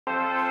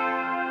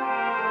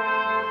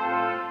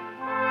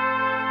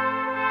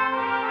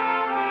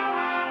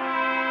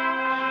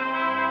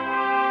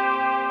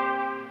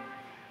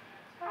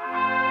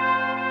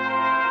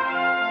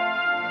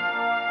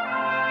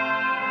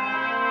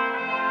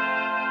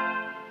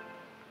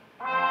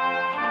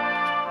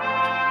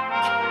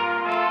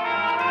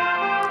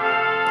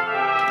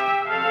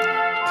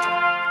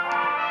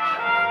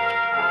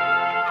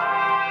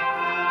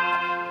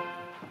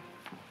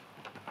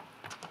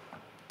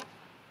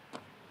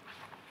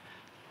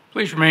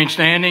Please remain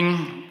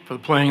standing for the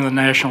playing of the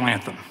national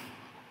anthem.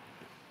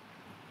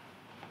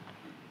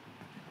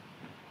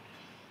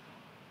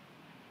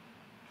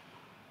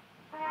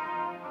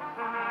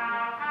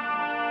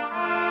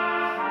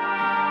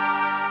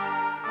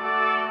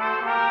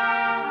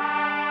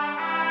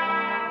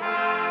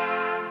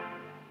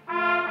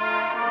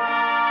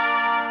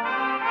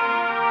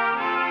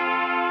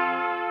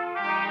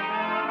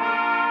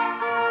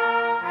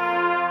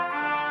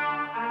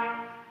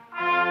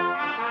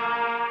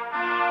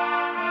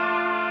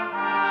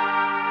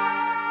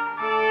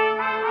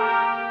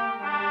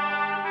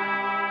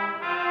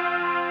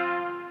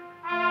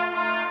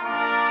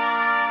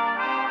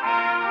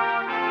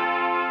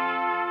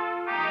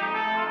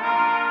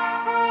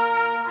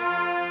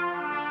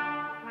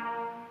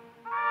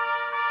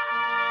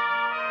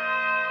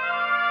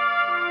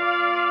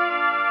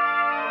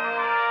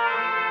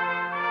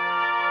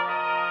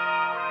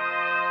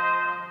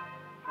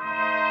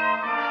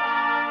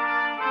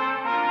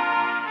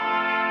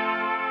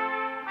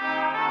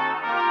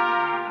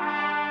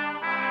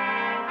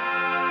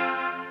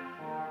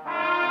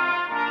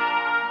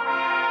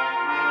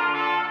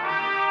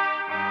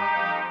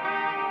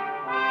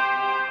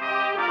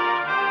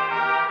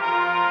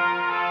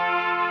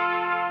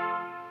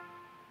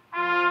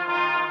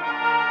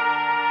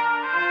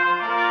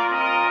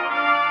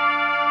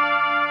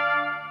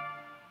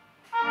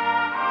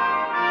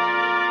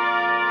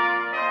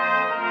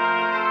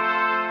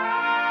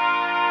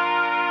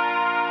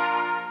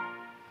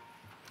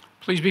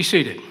 Please be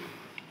seated.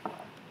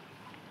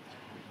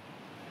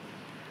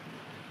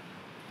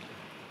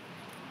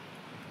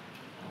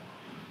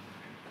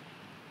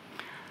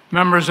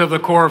 Members of the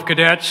Corps of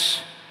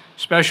Cadets,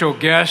 special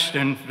guests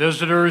and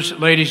visitors,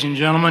 ladies and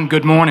gentlemen,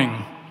 good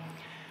morning.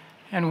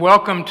 And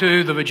welcome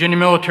to the Virginia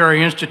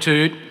Military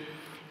Institute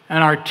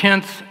and our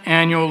 10th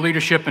Annual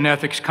Leadership and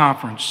Ethics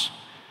Conference.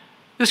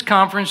 This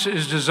conference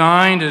is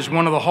designed as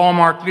one of the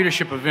hallmark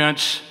leadership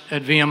events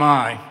at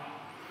VMI.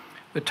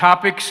 The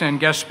topics and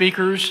guest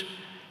speakers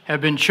have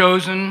been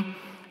chosen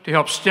to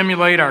help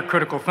stimulate our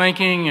critical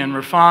thinking and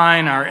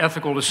refine our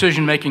ethical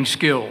decision-making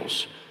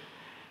skills.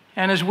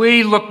 And as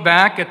we look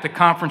back at the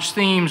conference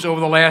themes over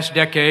the last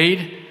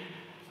decade,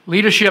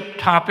 leadership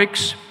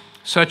topics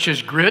such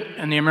as grit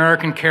and the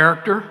American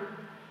character,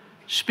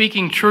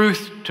 speaking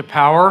truth to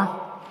power,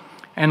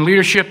 and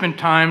leadership in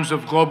times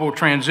of global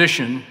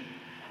transition,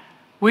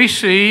 we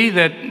see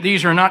that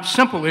these are not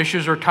simple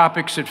issues or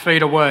topics that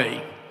fade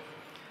away.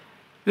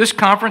 This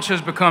conference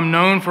has become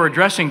known for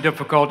addressing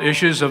difficult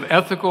issues of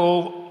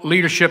ethical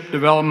leadership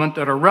development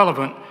that are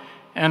relevant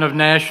and of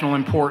national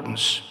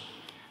importance.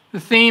 The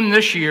theme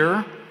this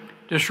year,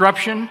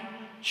 disruption,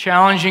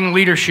 challenging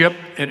leadership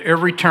at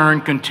every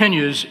turn,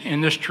 continues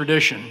in this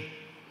tradition.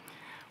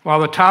 While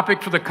the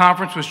topic for the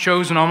conference was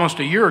chosen almost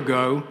a year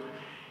ago,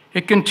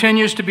 it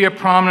continues to be a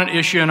prominent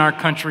issue in our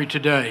country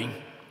today.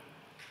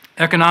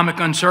 Economic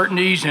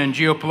uncertainties and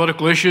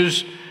geopolitical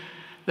issues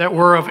that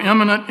were of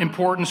eminent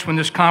importance when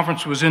this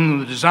conference was in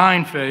the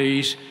design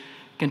phase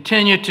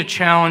continue to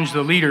challenge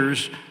the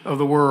leaders of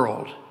the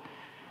world.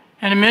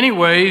 And in many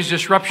ways,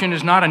 disruption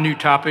is not a new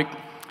topic,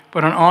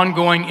 but an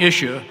ongoing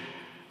issue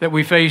that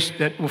will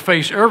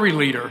face every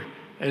leader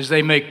as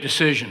they make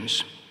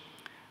decisions.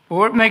 But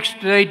what makes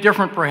today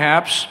different,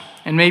 perhaps,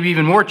 and maybe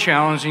even more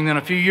challenging than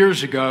a few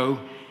years ago,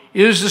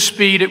 is the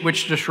speed at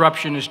which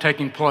disruption is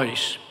taking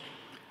place.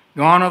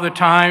 Gone are the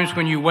times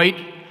when you wait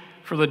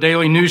for the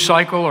daily news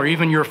cycle or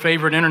even your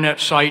favorite internet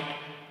site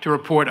to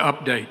report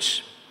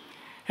updates.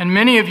 And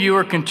many of you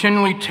are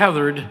continually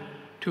tethered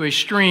to a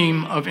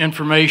stream of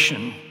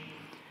information.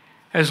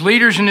 As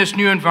leaders in this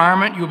new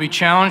environment, you'll be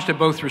challenged to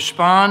both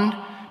respond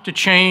to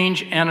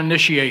change and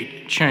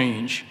initiate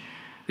change.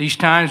 These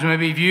times may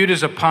be viewed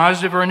as a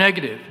positive or a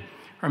negative,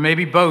 or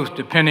maybe both,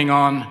 depending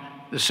on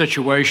the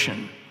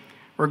situation.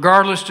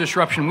 Regardless,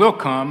 disruption will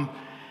come,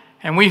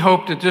 and we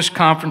hope that this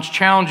conference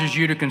challenges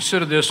you to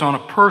consider this on a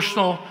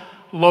personal,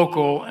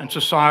 local, and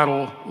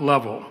societal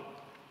level.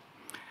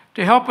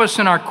 To help us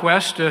in our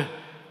quest to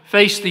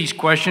face these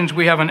questions,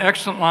 we have an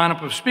excellent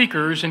lineup of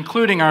speakers,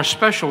 including our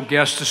special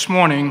guest this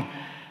morning,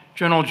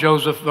 General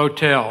Joseph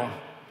Votel.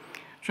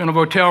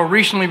 General Votel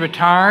recently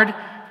retired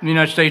from the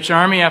United States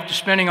Army after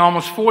spending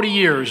almost 40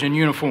 years in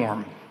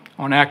uniform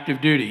on active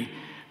duty.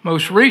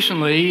 Most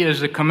recently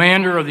as the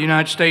commander of the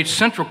United States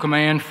Central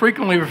Command,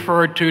 frequently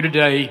referred to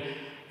today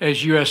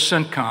as U.S.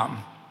 CENTCOM.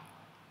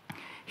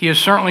 He has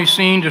certainly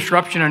seen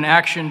disruption in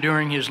action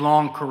during his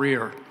long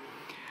career.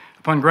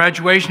 Upon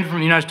graduation from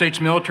the United States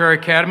Military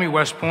Academy,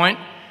 West Point,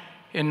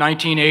 in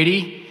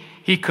 1980,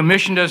 he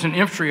commissioned as an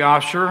infantry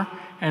officer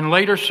and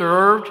later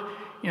served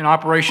in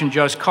Operation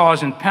Just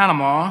Cause in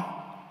Panama,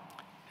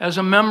 as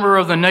a member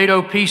of the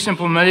NATO Peace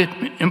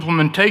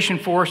Implementation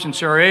Force in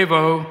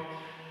Sarajevo,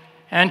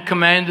 and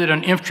commanded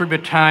an infantry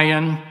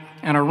battalion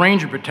and a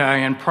ranger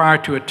battalion prior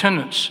to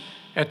attendance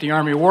at the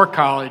Army War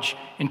College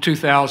in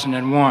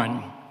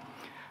 2001.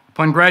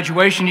 Upon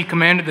graduation, he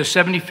commanded the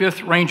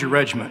 75th Ranger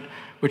Regiment,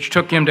 which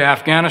took him to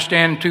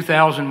Afghanistan in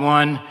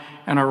 2001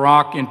 and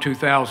Iraq in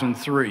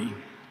 2003.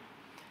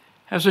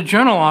 As a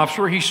general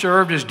officer, he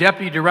served as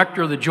Deputy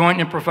Director of the Joint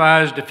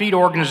Improvised Defeat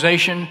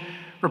Organization,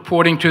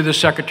 reporting to the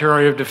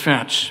Secretary of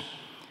Defense.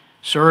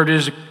 Served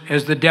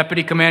as the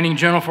Deputy Commanding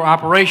General for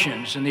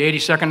Operations in the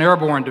 82nd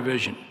Airborne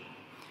Division.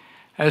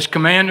 As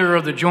Commander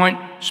of the Joint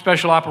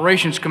Special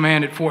Operations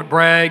Command at Fort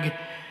Bragg,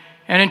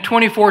 and in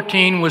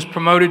 2014 was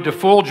promoted to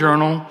full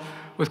General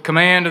with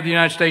command of the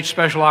United States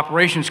Special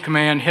Operations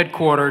Command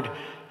headquartered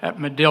at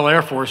Medill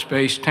Air Force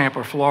Base,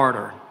 Tampa,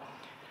 Florida.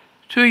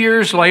 2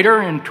 years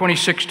later, in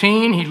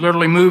 2016, he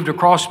literally moved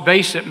across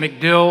base at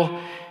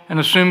MacDill and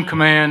assumed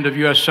command of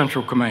U.S.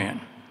 Central Command.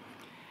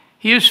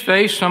 He has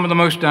faced some of the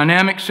most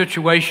dynamic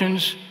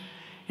situations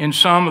in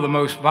some of the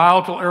most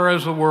volatile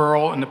areas of the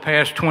world in the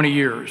past 20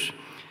 years.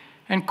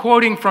 And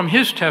quoting from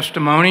his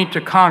testimony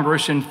to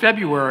Congress in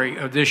February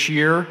of this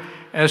year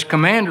as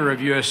commander of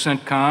U.S.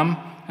 CENTCOM,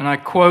 and I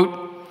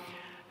quote,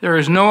 "There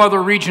is no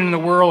other region in the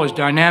world as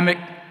dynamic,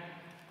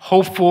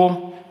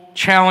 hopeful,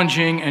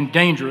 challenging, and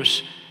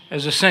dangerous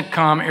as the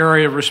CENTCOM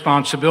area of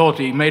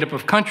responsibility, made up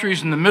of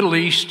countries in the Middle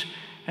East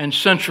and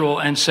Central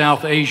and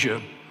South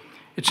Asia.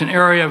 It's an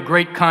area of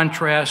great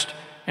contrast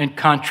and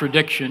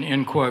contradiction,"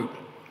 end quote.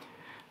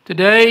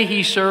 Today,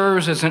 he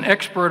serves as an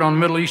expert on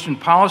Middle Eastern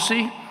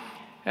policy,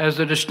 as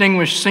a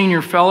distinguished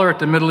senior fellow at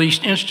the Middle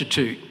East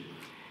Institute.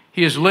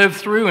 He has lived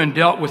through and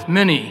dealt with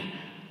many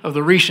of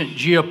the recent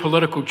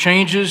geopolitical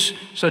changes,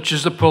 such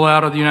as the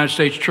pullout of the United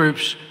States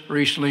troops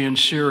recently in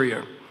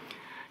Syria.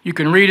 You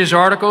can read his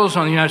articles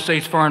on the United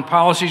States foreign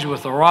policies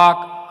with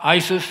Iraq,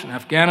 ISIS, and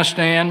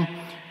Afghanistan,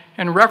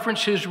 and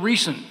reference his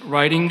recent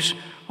writings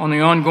on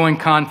the ongoing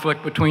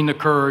conflict between the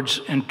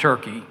Kurds and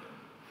Turkey.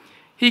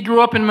 He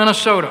grew up in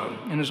Minnesota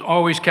and has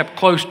always kept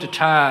close to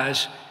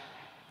ties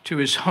to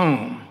his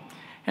home.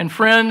 And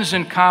friends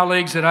and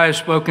colleagues that I have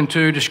spoken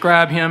to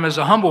describe him as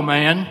a humble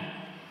man,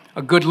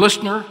 a good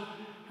listener,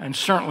 and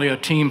certainly a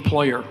team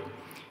player.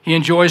 He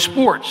enjoys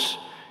sports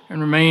and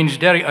remains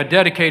a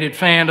dedicated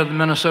fan of the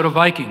Minnesota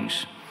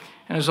Vikings.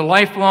 And as a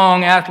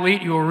lifelong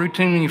athlete, you will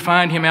routinely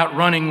find him out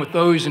running with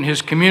those in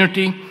his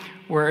community,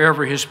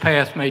 wherever his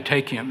path may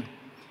take him.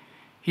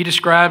 He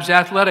describes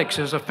athletics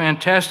as a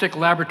fantastic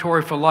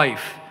laboratory for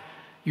life.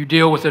 You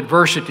deal with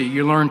adversity,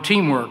 you learn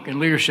teamwork and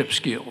leadership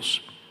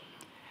skills.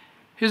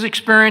 His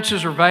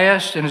experiences are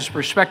vast, and his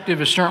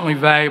perspective is certainly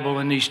valuable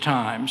in these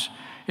times.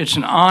 It's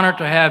an honor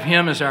to have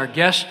him as our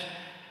guest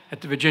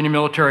at the Virginia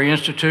Military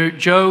Institute.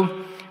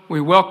 Joe, we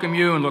welcome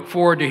you and look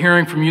forward to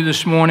hearing from you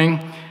this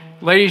morning.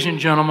 Ladies and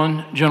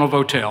gentlemen, General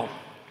Votel.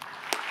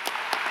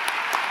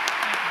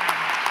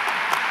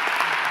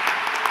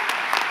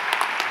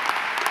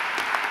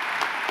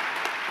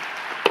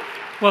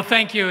 Well,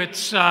 thank you.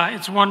 It's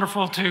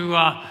wonderful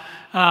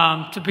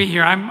to be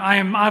here. I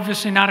am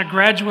obviously not a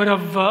graduate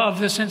of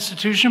this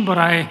institution, but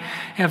I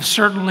have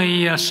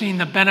certainly seen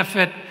the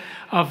benefit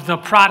of the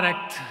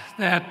product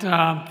that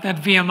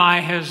VMI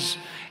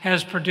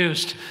has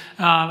produced.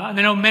 I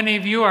know many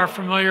of you are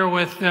familiar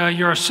with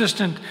your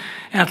assistant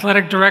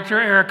athletic director,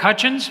 Eric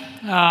Hutchins,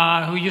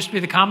 who used to be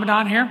the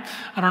commandant here.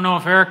 I don't know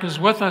if Eric is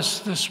with us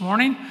this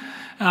morning.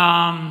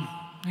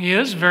 He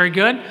is, very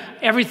good.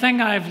 Everything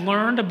I've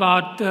learned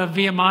about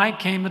VMI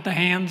came at the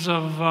hands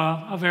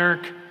of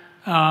Eric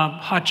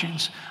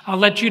Hutchins. I'll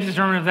let you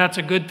determine if that's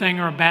a good thing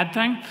or a bad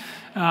thing,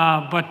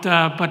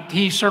 but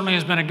he certainly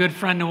has been a good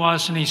friend to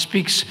us, and he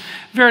speaks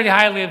very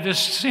highly of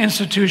this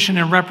institution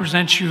and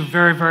represents you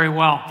very, very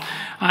well.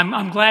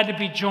 I'm glad to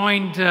be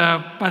joined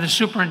by the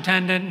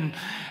superintendent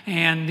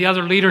and the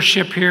other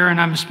leadership here, and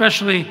I'm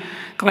especially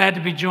glad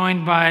to be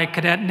joined by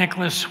Cadet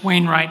Nicholas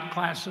Wainwright,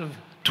 class of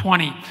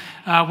 20.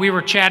 We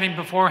were chatting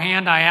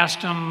beforehand. I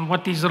asked him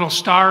what these little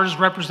stars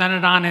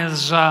represented on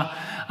his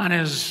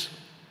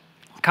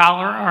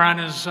collar or on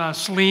his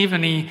sleeve,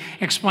 and he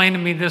explained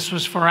to me this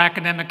was for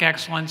academic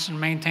excellence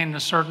and maintaining a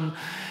certain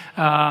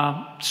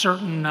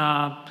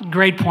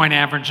grade point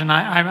average. And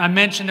I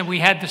mentioned that we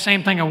had the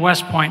same thing at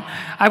West Point.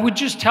 I would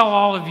just tell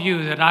all of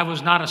you that I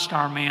was not a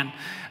star man.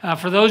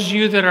 For those of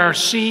you that are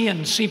C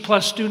and C+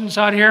 students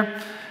out here,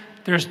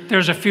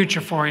 there's a future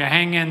for you.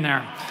 Hang in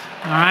there.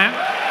 All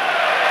right?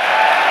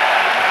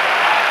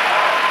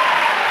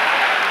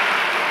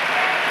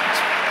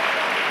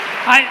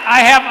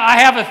 I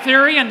have a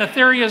theory, and the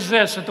theory is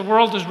this: that the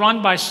world is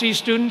run by C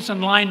students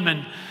and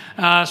linemen.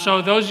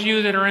 So those of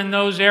you that are in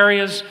those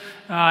areas,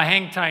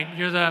 hang tight.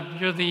 You're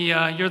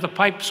the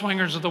pipe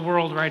swingers of the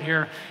world right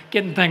here,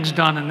 getting things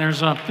done, and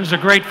there's a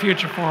great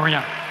future for you.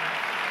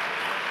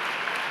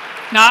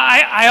 Now,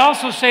 I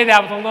also say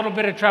that with a little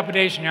bit of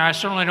trepidation here. I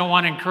certainly don't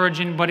want to encourage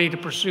anybody to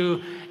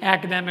pursue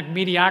academic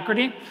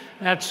mediocrity.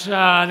 That's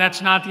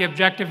not the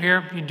objective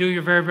here. You do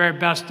your very, very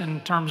best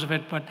in terms of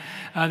it, but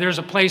there's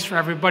a place for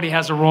everybody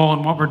has a role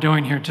in what we're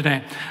doing here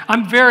today.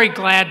 I'm very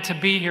glad to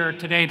be here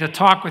today to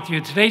talk with you.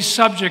 Today's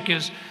subject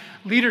is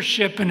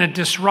leadership in a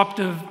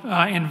disruptive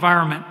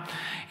environment.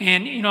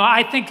 And,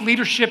 I think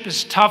leadership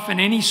is tough in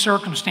any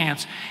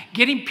circumstance.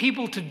 Getting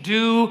people to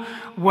do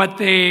what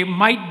they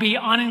might be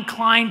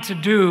uninclined to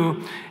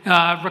do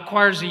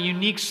requires a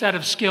unique set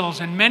of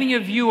skills. And many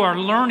of you are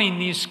learning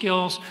these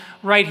skills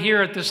right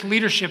here at this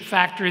leadership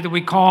factory that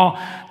we call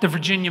the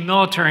Virginia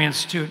Military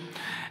Institute.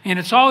 And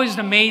it's always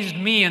amazed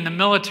me in the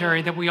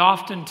military that we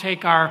often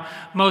take our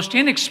most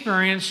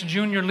inexperienced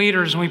junior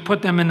leaders and we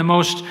put them in the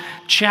most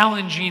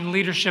challenging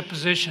leadership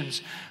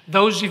positions.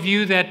 Those of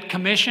you that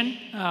commission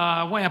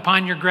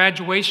upon your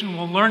graduation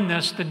will learn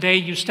this the day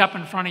you step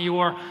in front of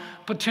your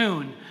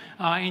platoon.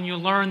 And you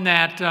learn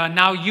that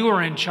now you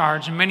are in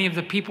charge, and many of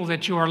the people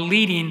that you are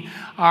leading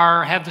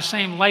have the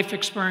same life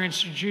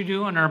experience that you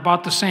do and are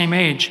about the same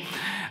age.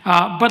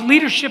 But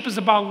leadership is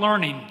about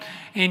learning.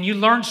 And you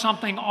learn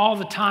something all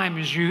the time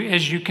as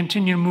you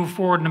continue to move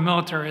forward in the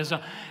military.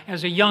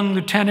 As a young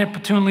lieutenant,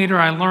 platoon leader,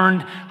 I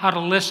learned how to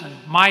listen.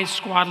 My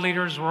squad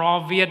leaders were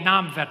all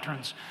Vietnam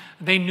veterans.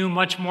 They knew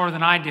much more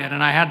than I did,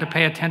 and I had to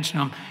pay attention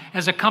to them.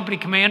 As a company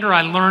commander,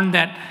 I learned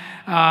that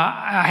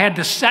I had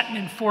to set and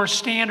enforce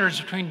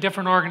standards between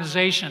different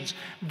organizations.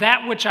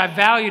 That which I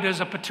valued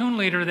as a platoon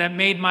leader that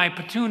made my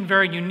platoon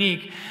very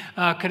unique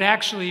could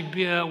actually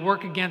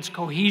work against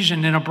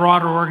cohesion in a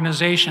broader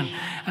organization,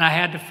 and I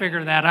had to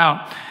figure that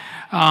out.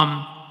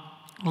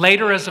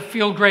 Later, as a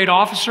field grade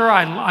officer,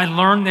 I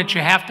learned that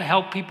you have to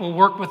help people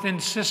work within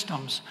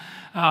systems.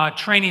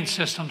 Training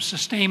systems,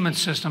 sustainment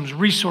systems,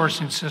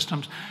 resourcing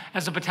systems.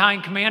 As a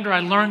battalion commander, I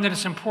learned that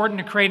it's important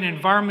to create an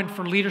environment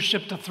for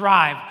leadership to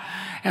thrive.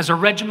 As a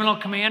regimental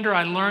commander,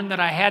 I learned that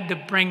I had to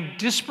bring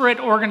disparate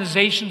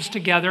organizations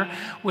together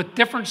with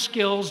different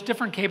skills,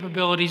 different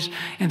capabilities,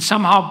 and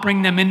somehow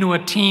bring them into a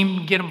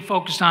team, get them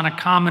focused on a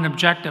common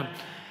objective.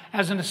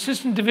 As an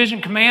assistant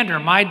division commander,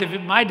 my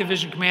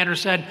division commander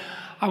said,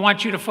 I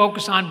want you to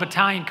focus on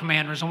battalion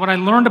commanders. And what I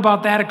learned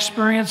about that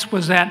experience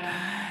was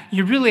that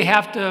you really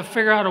have to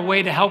figure out a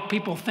way to help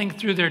people think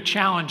through their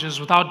challenges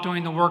without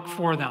doing the work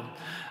for them.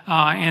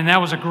 And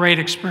that was a great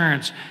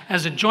experience.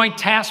 As a joint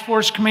task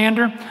force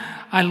commander,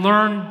 I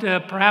learned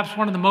perhaps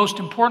one of the most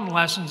important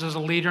lessons as a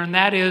leader, and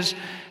that is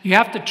you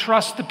have to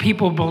trust the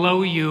people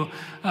below you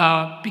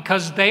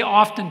because they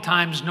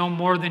oftentimes know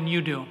more than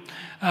you do.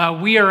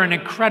 We are an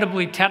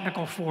incredibly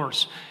technical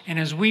force, and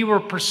as we were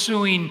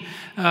pursuing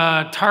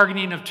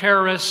targeting of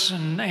terrorists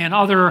and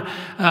other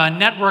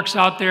networks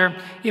out there,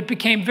 it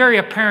became very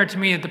apparent to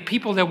me that the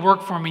people that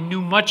worked for me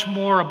knew much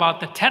more about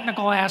the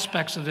technical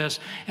aspects of this,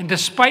 and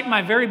despite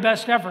my very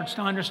best efforts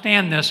to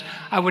understand this,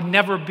 I would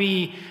never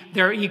be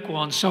their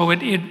equal, and so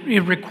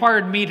it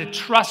required me to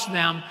trust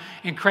them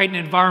and create an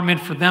environment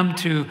for them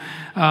to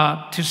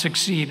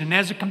succeed. And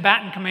as a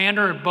combatant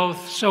commander at both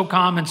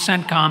SOCOM and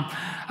CENTCOM,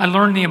 I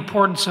learned the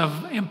importance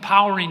of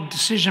empowering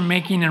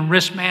decision-making and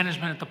risk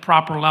management at the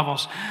proper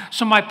levels.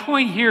 So my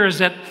point here is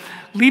that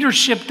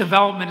leadership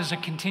development is a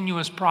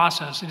continuous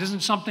process. It isn't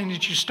something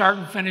that you start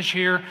and finish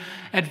here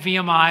at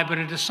VMI, but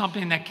it is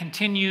something that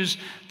continues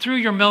through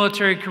your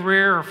military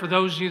career, or for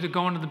those of you that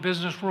go into the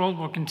business world,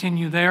 will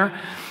continue there.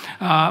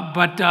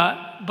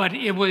 But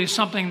it is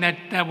something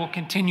that will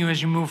continue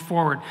as you move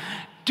forward.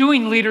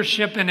 Doing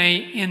leadership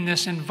in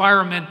this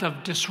environment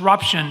of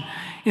disruption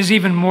is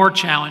even more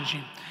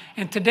challenging.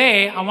 And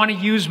today, I want to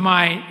use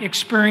my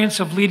experience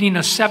of leading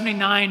a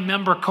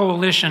 79-member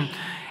coalition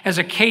as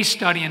a case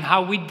study in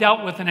how we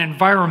dealt with an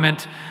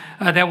environment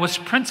that was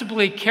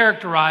principally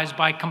characterized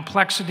by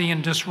complexity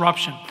and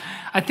disruption.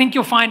 I think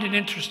you'll find it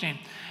interesting.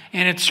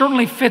 And it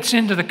certainly fits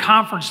into the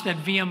conference that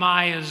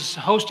VMI is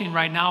hosting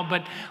right now.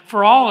 But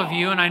for all of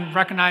you, and I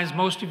recognize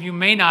most of you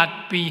may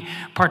not be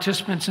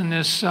participants in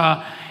this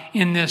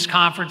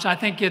conference, I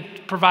think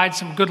it provides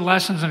some good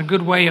lessons and a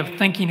good way of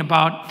thinking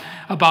about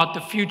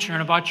the future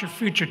and about your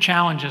future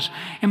challenges.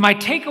 And my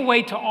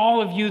takeaway to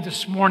all of you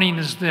this morning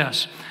is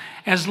this.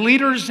 As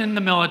leaders in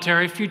the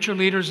military, future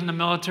leaders in the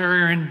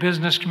military or in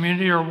business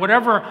community or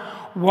whatever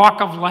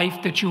walk of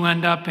life that you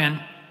end up in,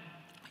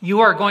 you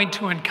are going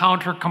to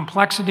encounter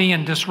complexity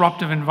and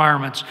disruptive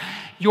environments.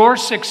 Your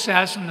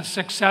success and the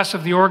success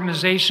of the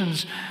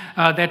organizations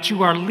that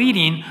you are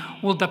leading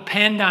will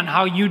depend on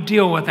how you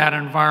deal with that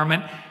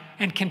environment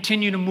and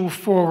continue to move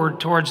forward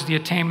towards the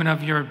attainment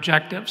of your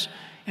objectives.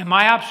 And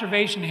my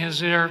observation is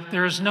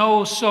there's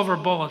no silver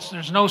bullets,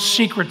 there's no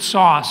secret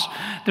sauce,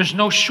 there's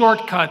no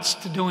shortcuts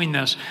to doing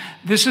this.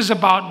 This is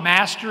about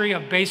mastery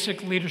of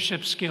basic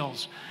leadership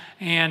skills.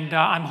 And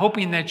I'm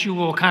hoping that you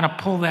will kind of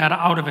pull that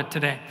out of it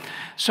today.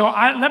 So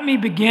let me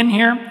begin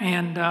here,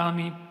 and let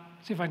me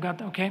see if I got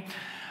that, okay.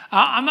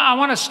 I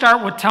want to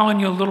start with telling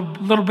you a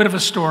little bit of a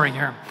story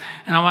here.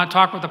 And I want to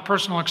talk with a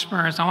personal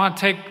experience. I want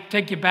to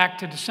take you back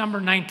to December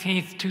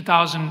 19th,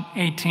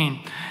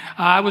 2018.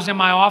 I was in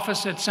my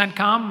office at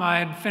CENTCOM. I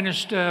had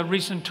finished a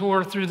recent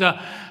tour through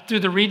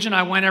the region.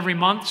 I went every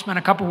month, spent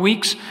a couple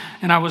weeks,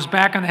 and I was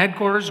back on the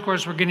headquarters. Of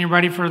course, we're getting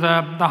ready for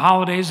the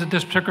holidays at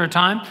this particular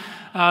time.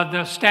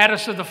 The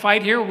status of the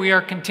fight here, we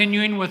are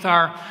continuing with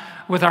our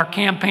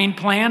campaign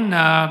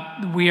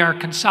plan. We are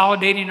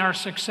consolidating our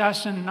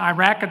success in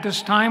Iraq at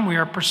this time. We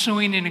are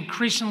pursuing an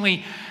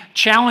increasingly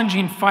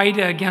challenging fight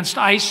against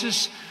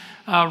ISIS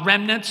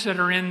remnants that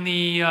are in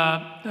the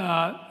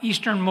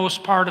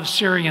easternmost part of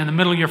Syria in the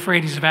middle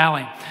Euphrates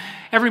Valley.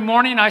 Every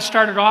morning I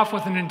started off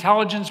with an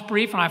intelligence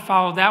brief, and I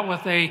followed that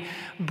with a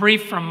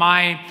brief from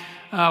my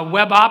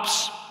web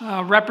ops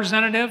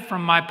representative,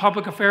 from my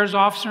public affairs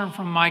officer, and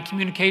from my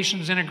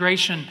communications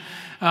integration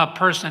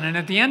person. And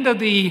at the end of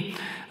the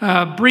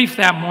brief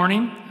that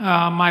morning,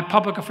 my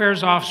public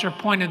affairs officer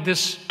pointed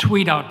this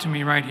tweet out to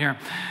me right here.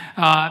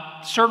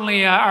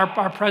 Certainly,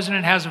 our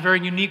president has a very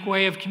unique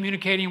way of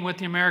communicating with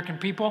the American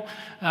people.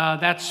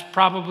 That's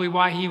probably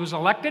why he was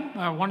elected,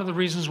 one of the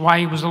reasons why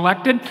he was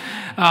elected.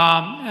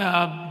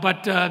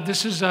 But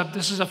this is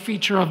a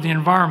feature of the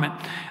environment.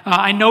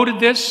 I noted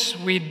this.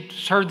 We'd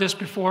heard this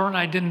before, and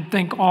I didn't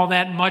think all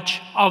that much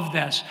of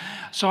this.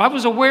 So I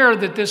was aware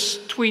that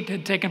this tweet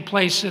had taken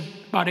place at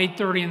about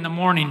 8:30 in the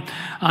morning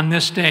on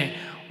this day.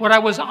 What I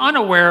was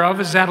unaware of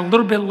is that a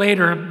little bit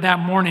later that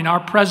morning, our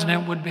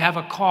president would have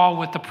a call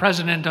with the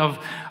president of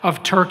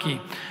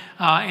Turkey,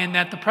 and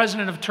that the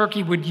president of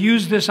Turkey would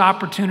use this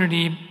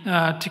opportunity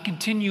to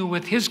continue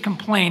with his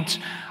complaints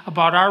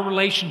about our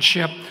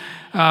relationship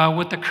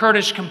with the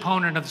Kurdish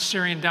component of the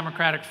Syrian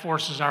Democratic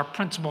Forces, our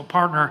principal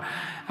partner,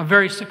 a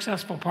very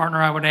successful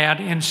partner, I would add,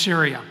 in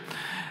Syria.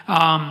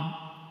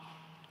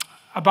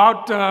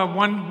 About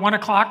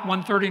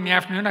 1:30 in the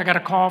afternoon, I got a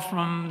call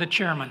from the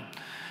chairman,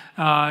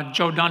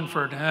 Joe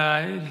Dunford.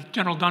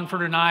 General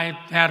Dunford and I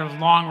had a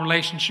long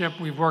relationship.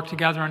 We've worked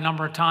together a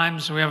number of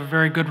times, so we have a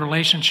very good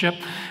relationship.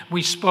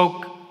 We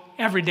spoke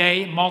every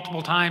day,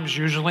 multiple times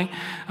usually,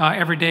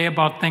 every day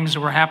about things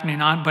that were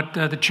happening on. But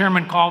the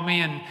chairman called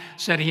me and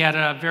said he had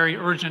a very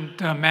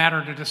urgent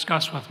matter to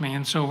discuss with me.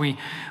 And so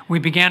we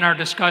began our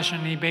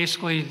discussion. He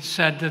basically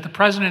said that the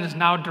president has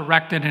now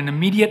directed an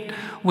immediate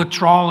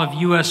withdrawal of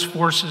U.S.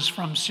 forces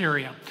from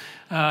Syria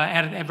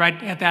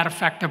right at that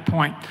effective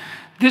point.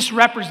 This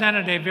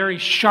represented a very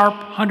sharp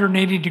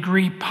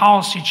 180-degree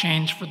policy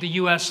change for the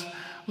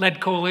U.S.-led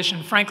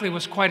coalition. Frankly, it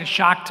was quite a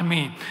shock to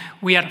me.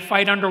 We had a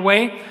fight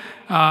underway.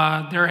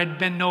 There had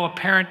been no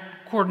apparent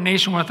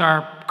coordination with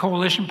our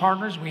coalition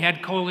partners. We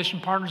had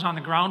coalition partners on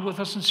the ground with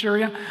us in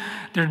Syria.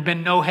 There had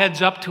been no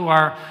heads up to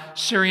our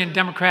Syrian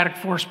Democratic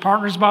Force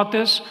partners about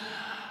this.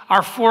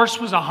 Our force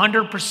was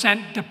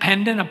 100%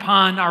 dependent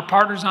upon our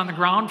partners on the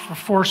ground for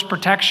force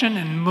protection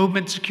and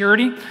movement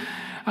security.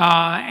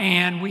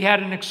 And we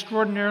had an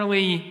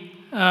extraordinarily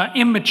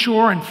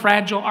immature and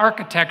fragile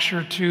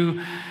architecture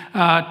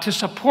to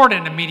support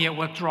an immediate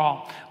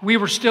withdrawal. We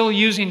were still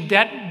using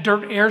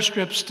dirt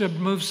airstrips to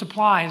move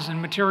supplies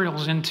and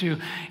materials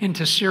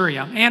into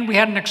Syria. And we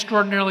had an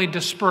extraordinarily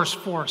dispersed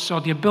force, so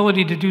the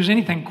ability to do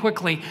anything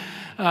quickly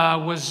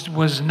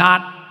was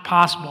not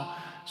possible.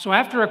 So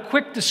after a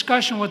quick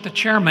discussion with the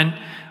chairman,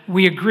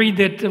 we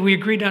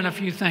agreed on a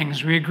few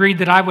things. We agreed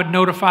that I would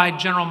notify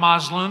General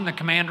Mazloum, the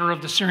commander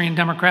of the Syrian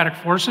Democratic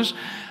Forces,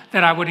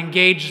 that I would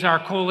engage our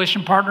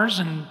coalition partners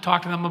and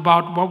talk to them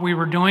about what we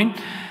were doing.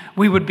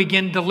 We would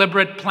begin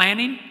deliberate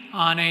planning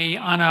on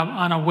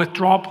a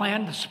withdrawal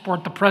plan to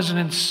support the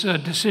president's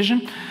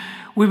decision.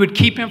 We would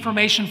keep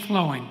information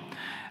flowing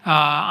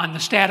on the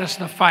status of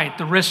the fight,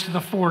 the risk to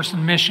the force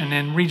and mission,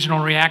 and regional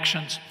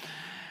reactions.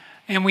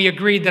 And we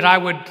agreed that I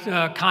would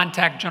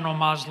contact General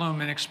Mazloum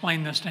and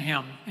explain this to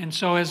him. And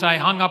so as I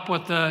hung up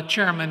with the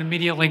chairman,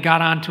 immediately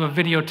got onto a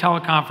video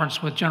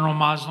teleconference with General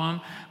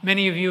Mazloum.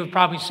 Many of you have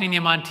probably seen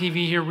him on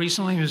TV here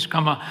recently. He's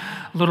become a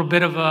little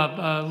bit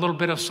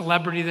of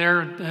celebrity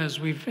there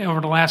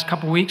over the last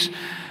couple of weeks.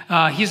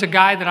 He's a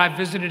guy that I've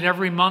visited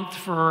every month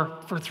for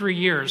 3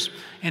 years.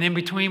 And in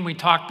between, we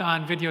talked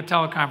on video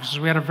teleconferences.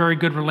 We had a very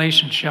good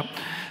relationship.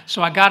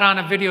 So I got on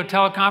a video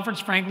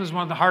teleconference. Frankly, it was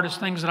one of the hardest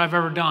things that I've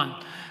ever done,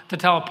 to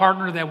tell a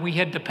partner that we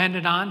had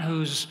depended on,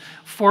 whose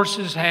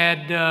forces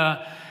had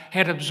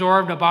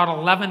absorbed about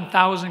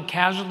 11,000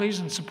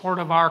 casualties in support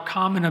of our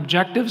common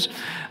objectives,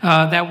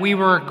 that we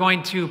were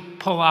going to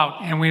pull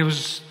out, and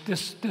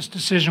this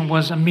decision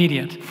was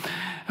immediate.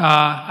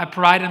 I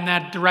provided him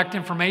that direct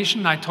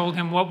information. I told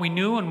him what we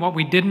knew and what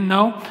we didn't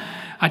know.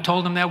 I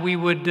told him that we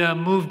would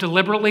move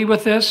deliberately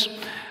with this.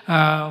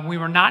 We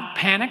were not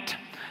panicked.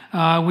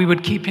 We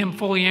would keep him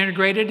fully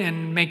integrated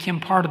and make him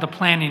part of the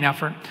planning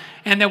effort,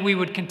 and that we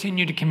would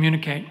continue to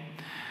communicate.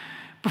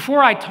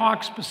 Before I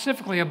talk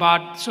specifically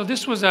so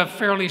this was a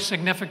fairly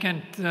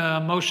significant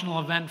emotional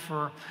event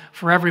for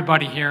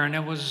everybody here, and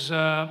it was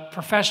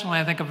professionally,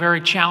 I think, a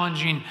very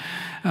challenging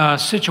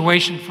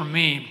situation for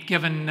me,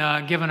 given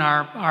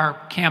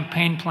our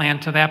campaign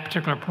plan to that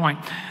particular point.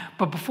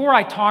 But before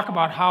I talk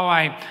about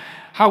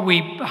how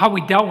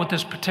we dealt with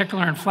this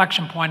particular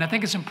inflection point, I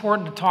think it's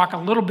important to talk a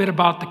little bit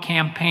about the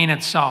campaign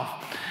itself.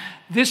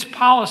 This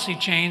policy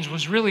change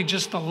was really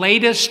just the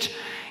latest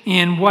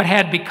in what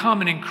had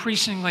become an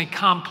increasingly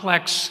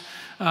complex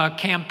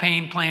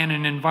campaign plan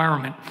and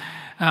environment.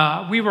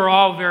 We were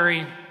all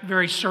very,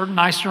 very certain,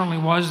 I certainly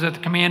was, that the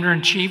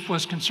commander-in-chief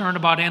was concerned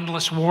about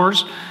endless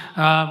wars.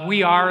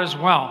 We are as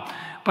well.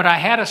 But I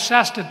had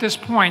assessed at this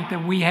point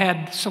that we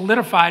had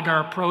solidified our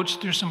approach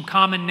through some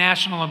common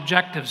national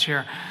objectives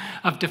here.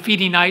 of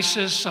defeating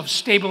ISIS, of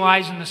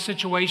stabilizing the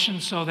situation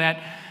so that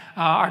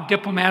our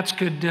diplomats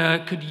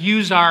could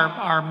use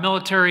our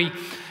military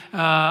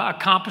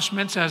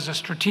accomplishments as a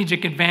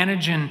strategic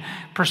advantage in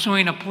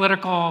pursuing a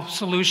political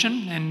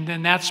solution,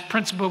 and that's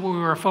principally what we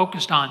were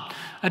focused on.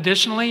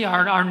 Additionally,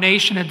 our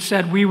nation had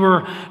said we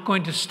were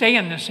going to stay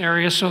in this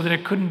area so that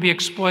it couldn't be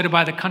exploited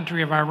by the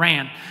country of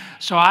Iran.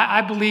 So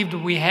I believed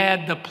we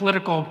had the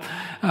political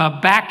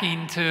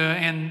backing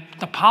and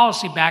the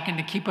policy backing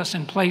to keep us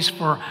in place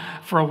for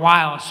a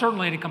while,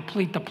 certainly to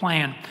complete the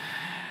plan.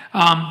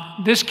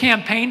 This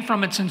campaign,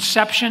 from its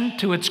inception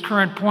to its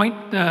current point,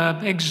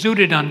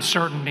 exuded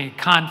uncertainty,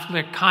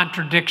 conflict,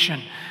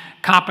 contradiction,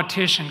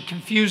 competition,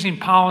 confusing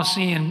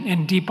policy,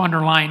 and deep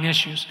underlying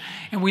issues.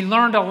 And we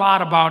learned a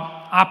lot about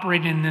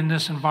operating in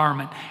this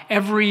environment.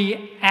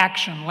 Every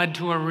action led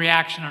to a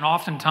reaction, and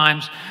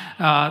oftentimes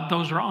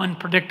those were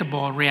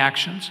unpredictable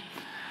reactions.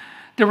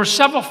 There were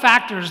several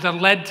factors that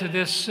led to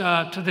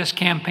this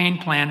campaign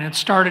plan. It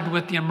started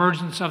with the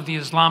emergence of the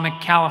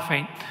Islamic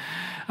Caliphate.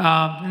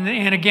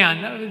 And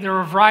again, there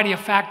were a variety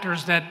of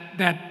factors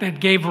that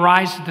gave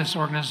rise to this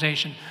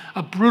organization.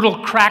 A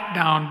brutal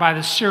crackdown by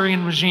the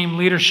Syrian regime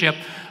leadership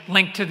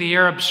linked to the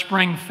Arab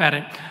Spring fed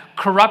it.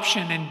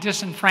 Corruption and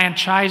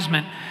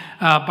disenfranchisement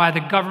by the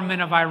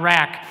government of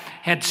Iraq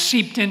had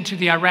seeped into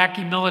the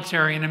Iraqi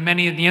military and in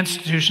many of the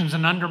institutions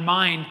and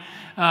undermined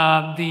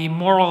the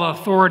moral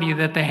authority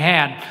that they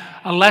had.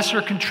 A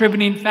lesser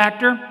contributing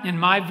factor, in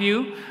my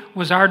view,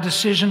 was our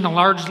decision to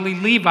largely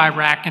leave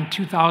Iraq in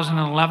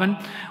 2011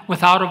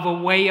 without a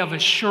way of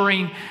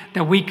assuring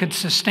that we could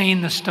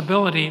sustain the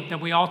stability that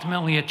we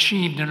ultimately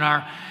achieved in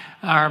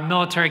our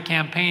military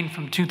campaign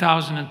from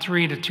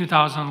 2003 to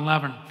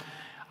 2011.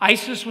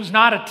 ISIS was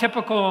not a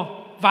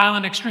typical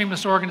violent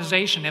extremist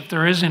organization, if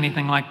there is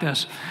anything like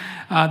this.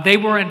 They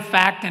were, in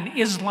fact, an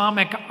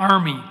Islamic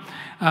army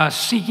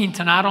seeking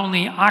to not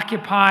only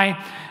occupy,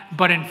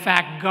 but in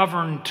fact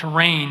govern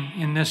terrain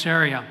in this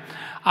area.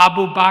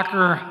 Abu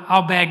Bakr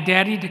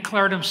al-Baghdadi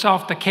declared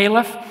himself the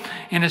caliph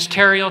and his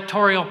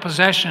territorial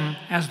possession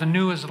as the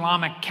new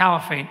Islamic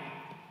Caliphate.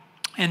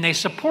 And they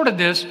supported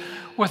this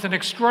with an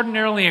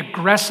extraordinarily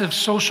aggressive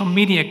social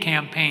media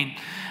campaign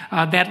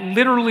that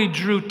literally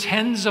drew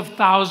tens of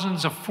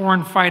thousands of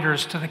foreign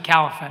fighters to the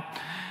caliphate,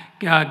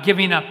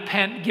 giving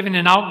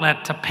an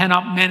outlet to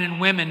pent-up men and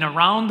women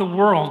around the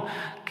world,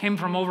 came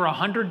from over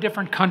 100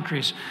 different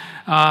countries,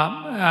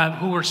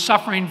 who were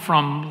suffering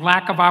from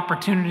lack of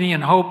opportunity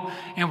and hope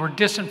and were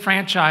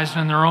disenfranchised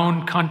in their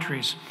own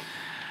countries.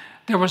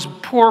 There was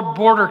poor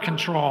border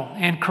control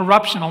and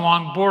corruption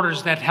along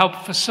borders that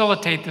helped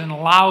facilitate and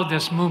allow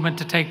this movement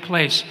to take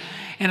place.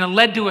 And it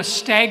led to a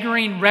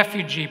staggering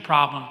refugee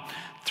problem.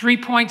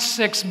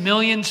 3.6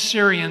 million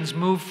Syrians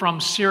moved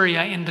from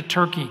Syria into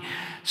Turkey.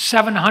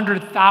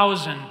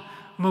 700,000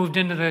 moved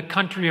into the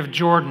country of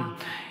Jordan.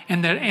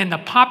 And the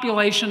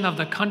population of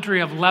the country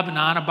of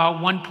Lebanon,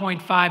 about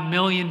 1.5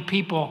 million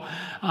people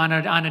on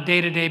a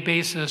day-to-day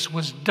basis,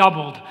 was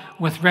doubled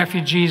with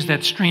refugees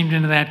that streamed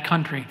into that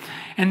country.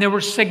 And there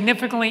were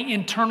significantly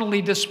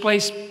internally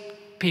displaced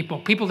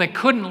people that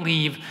couldn't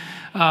leave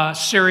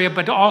Syria,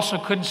 but also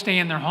couldn't stay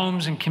in their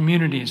homes and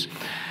communities.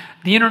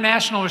 The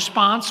international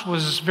response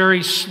was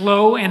very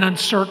slow and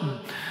uncertain.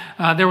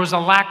 There was a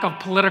lack of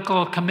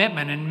political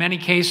commitment, in many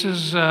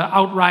cases,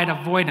 outright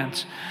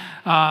avoidance.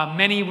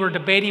 Many were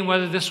debating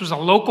whether this was a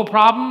local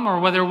problem or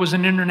whether it was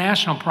an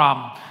international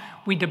problem.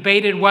 We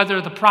debated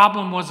whether the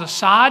problem was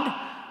Assad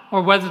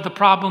or whether the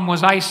problem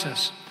was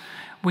ISIS.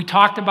 We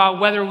talked about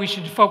whether we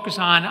should focus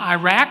on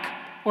Iraq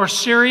or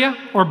Syria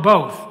or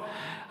both.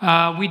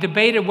 We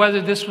debated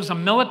whether this was a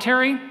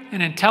military,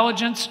 an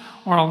intelligence,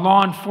 or a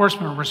law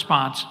enforcement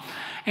response.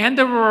 And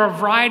there were a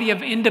variety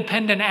of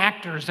independent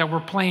actors that were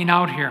playing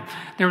out here.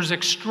 There was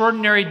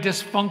extraordinary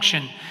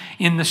dysfunction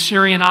in the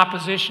Syrian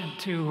opposition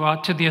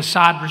to the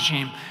Assad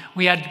regime.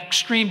 We had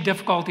extreme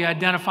difficulty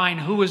identifying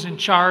who was in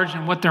charge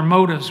and what their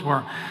motives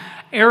were.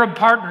 Arab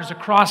partners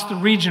across the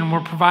region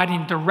were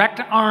providing direct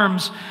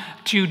arms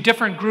to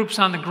different groups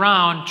on the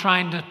ground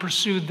trying to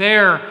pursue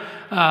their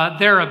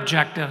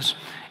objectives.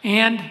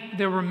 And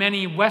there were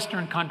many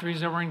Western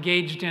countries that were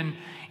engaged in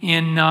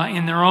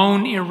their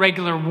own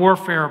irregular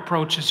warfare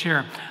approaches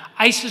here.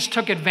 ISIS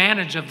took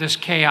advantage of this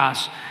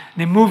chaos.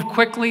 They moved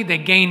quickly, they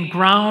gained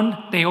ground,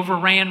 they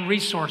overran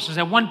resources.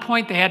 At one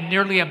point, they had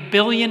nearly $1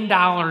 billion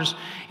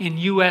in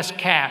U.S.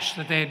 cash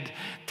that they had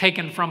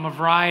taken from a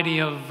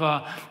variety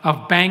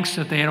of banks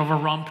that they had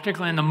overrun,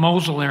 particularly in the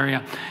Mosul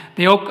area.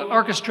 They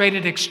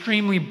orchestrated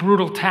extremely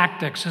brutal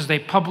tactics that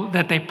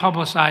they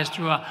publicized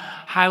through a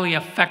highly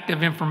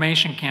effective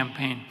information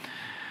campaign.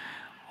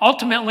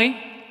 Ultimately,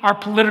 our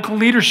political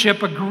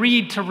leadership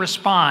agreed to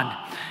respond.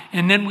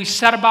 And then we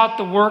set about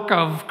the work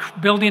of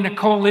building a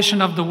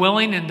coalition of the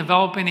willing and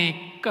developing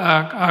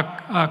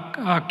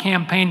a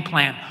campaign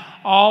plan,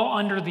 all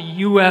under the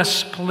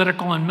U.S.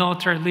 political and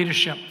military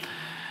leadership.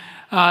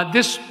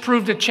 This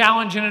proved a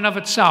challenge in and of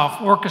itself,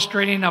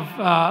 orchestrating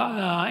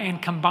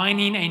and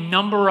combining a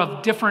number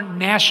of different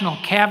national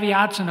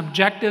caveats and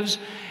objectives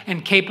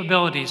and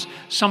capabilities.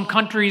 Some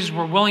countries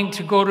were willing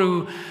to go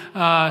to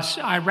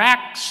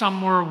Iraq,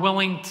 some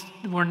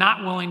were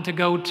not willing to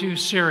go to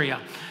Syria.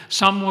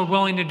 Some were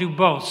willing to do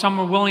both. Some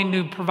were willing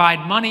to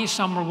provide money,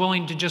 some were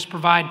willing to just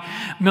provide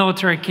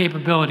military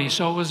capability.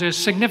 So it was a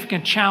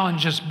significant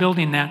challenge just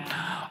building that.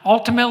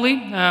 Ultimately,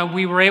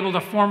 we were able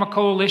to form a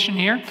coalition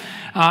here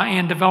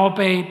and develop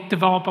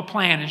a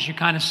plan, as you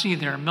kind of see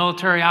there: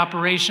 military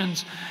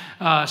operations,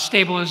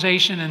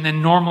 stabilization, and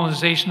then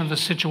normalization of the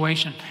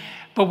situation.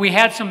 But we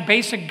had some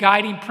basic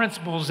guiding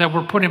principles that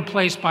were put in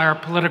place by our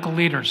political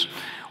leaders.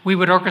 We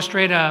would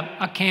orchestrate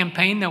a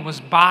campaign that was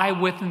by,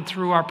 with, and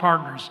through our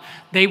partners.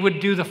 They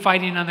would do the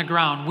fighting on the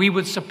ground. We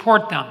would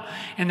support them,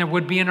 and there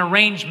would be an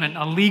arrangement,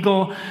 a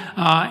legal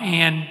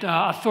and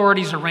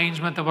authorities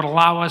arrangement that would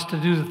allow us to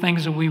do the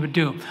things that we would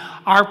do.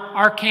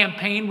 Our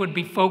campaign would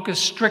be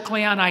focused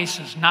strictly on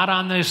ISIS, not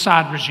on the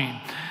Assad regime.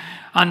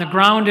 On the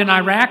ground in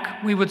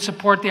Iraq, we would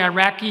support the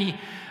Iraqi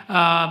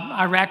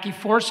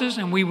forces,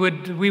 and we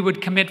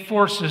would commit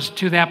forces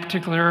to that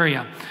particular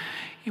area.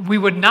 We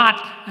would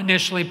not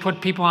initially put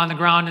people on the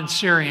ground in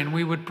Syria, and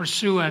we would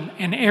pursue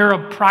an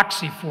Arab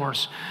proxy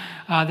force.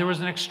 There was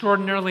an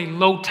extraordinarily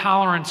low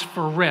tolerance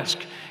for risk.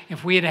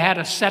 If we had had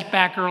a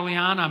setback early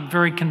on, I'm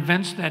very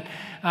convinced that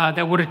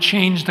that would have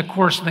changed the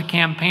course of the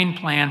campaign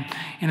plan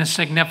in a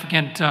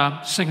significant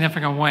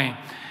way.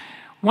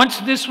 Once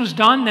this was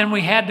done, then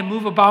we had to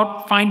move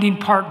about finding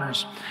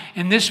partners,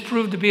 and this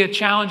proved to be a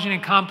challenging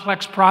and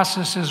complex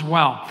process as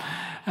well.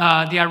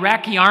 The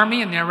Iraqi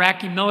army and the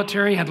Iraqi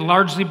military had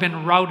largely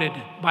been routed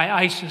by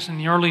ISIS in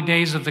the early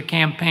days of the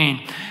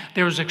campaign.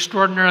 There was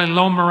extraordinarily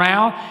low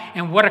morale,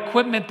 and what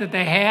equipment that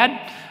they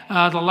had,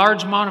 the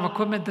large amount of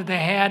equipment that they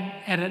had,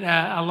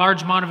 a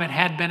large amount of it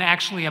had been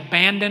actually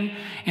abandoned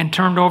and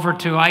turned over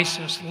to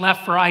ISIS,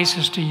 left for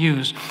ISIS to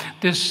use.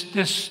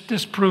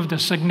 This proved a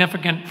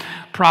significant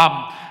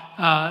problem.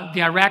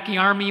 The Iraqi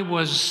army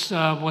was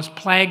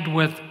plagued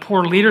with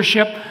poor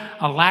leadership,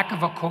 a lack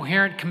of a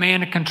coherent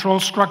command and control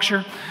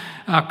structure,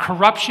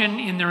 corruption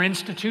in their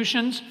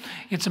institutions.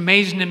 It's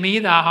amazing to me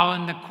how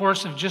in the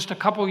course of just a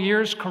couple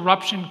years,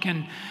 corruption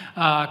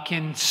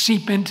can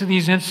seep into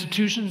these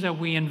institutions that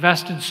we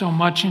invested so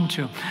much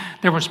into.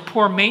 There was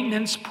poor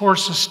maintenance, poor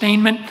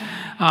sustainment,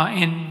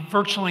 and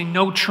virtually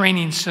no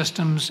training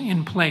systems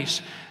in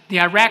place. The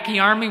Iraqi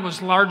army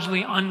was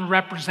largely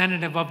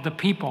unrepresentative of the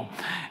people.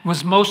 It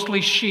was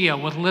mostly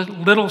Shia, with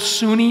little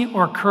Sunni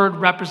or Kurd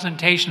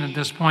representation at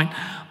this point,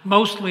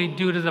 mostly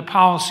due to the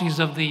policies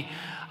of the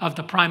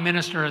prime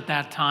minister at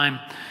that time,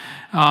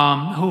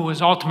 who was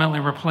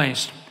ultimately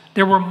replaced.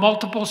 There were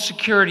multiple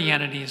security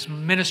entities: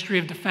 Ministry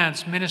of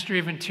Defense, Ministry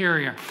of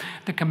Interior,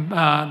 the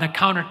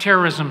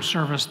Counterterrorism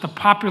Service, the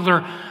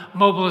Popular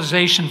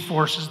Mobilization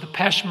Forces, the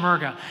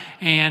Peshmerga,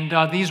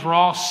 and these were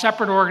all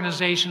separate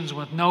organizations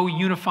with no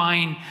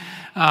unifying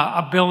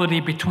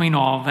ability between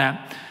all of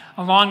that.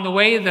 Along the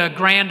way, the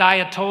Grand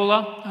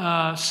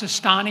Ayatollah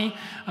Sistani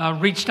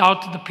reached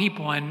out to the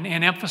people and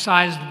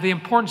emphasized the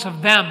importance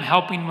of them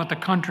helping with the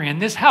country,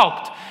 and this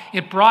helped.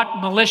 It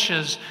brought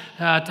militias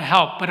to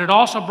help, but it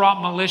also brought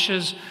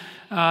militias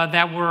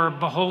that were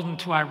beholden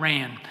to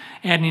Iran,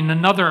 adding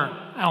another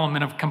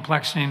element of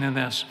complexity into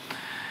this.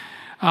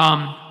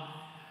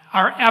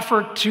 Our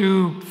effort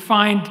to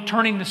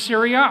turning to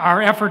Syria,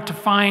 our effort to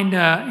find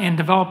and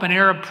develop an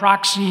Arab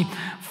proxy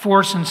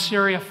force in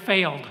Syria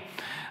failed.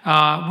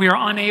 We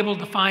are unable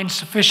to find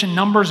sufficient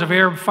numbers of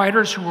Arab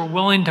fighters who were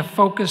willing to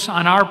focus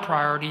on our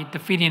priority,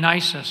 defeating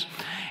ISIS.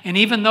 And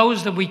even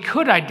those that we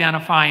could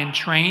identify and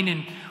train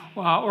and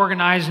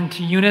organize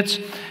into units,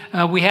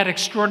 we had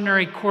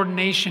extraordinary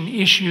coordination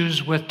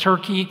issues with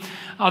Turkey,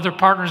 other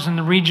partners in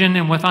the region,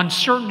 and with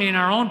uncertainty in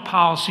our own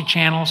policy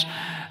channels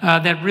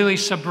that really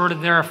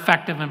subverted their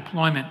effective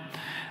employment.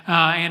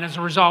 And as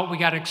a result, we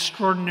got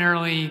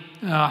extraordinarily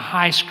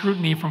high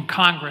scrutiny from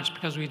Congress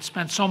because we'd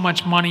spent so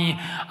much money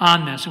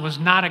on this. It was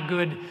not a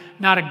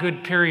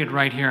good period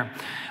right here.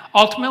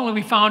 Ultimately,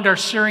 we found our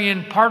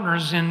Syrian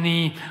partners in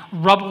the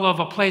rubble of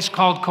a place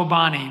called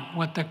Kobani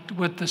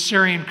with the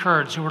Syrian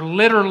Kurds, who were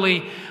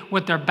literally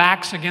with their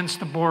backs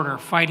against the border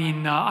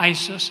fighting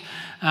ISIS.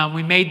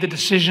 We made the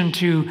decision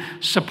to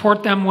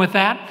support them with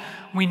that.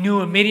 We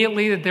knew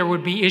immediately that there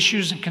would be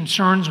issues and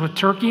concerns with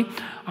Turkey.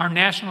 Our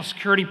national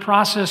security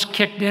process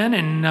kicked in,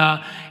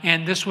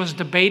 and this was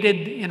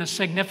debated in a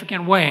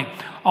significant way.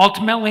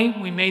 Ultimately,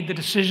 we made the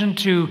decision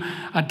to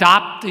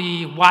adopt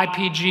the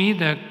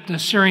YPG, the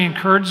Syrian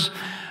Kurds,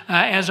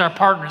 as our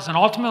partners, and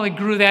ultimately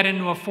grew that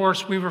into a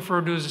force we refer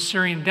to as the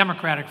Syrian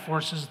Democratic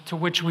Forces, to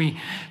which we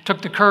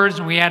took the Kurds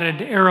and we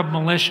added Arab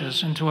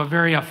militias into a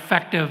very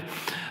effective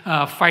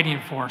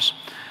fighting force.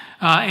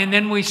 And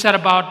then we set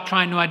about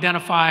trying to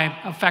identify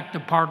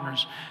effective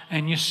partners.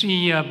 And you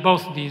see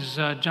both of these,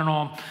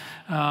 General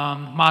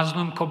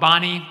Mazloum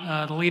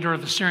Kobani, the leader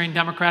of the Syrian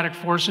Democratic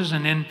Forces,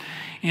 and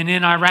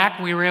in Iraq,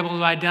 we were able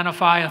to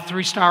identify a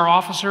 3-star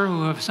officer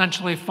who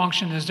essentially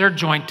functioned as their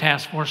Joint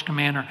Task Force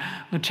commander,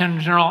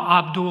 Lieutenant General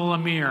Abdul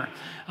Amir.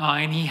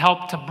 And he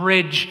helped to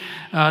bridge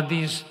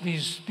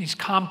these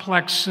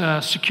complex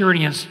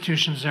security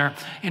institutions there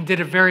and did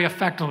it very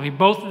effectively,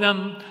 both of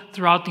them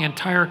throughout the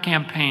entire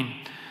campaign.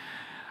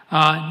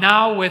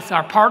 Now, with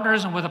our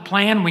partners and with a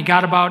plan, we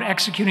got about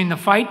executing the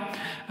fight.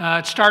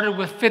 It started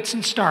with fits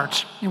and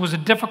starts. It was a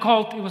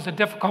difficult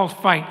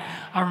fight.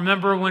 I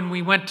remember when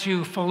we went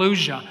to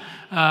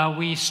Fallujah,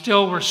 we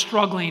still were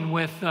struggling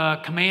with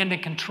command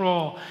and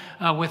control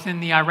within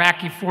the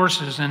Iraqi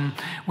forces, and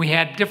we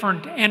had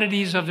different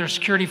entities of their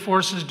security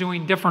forces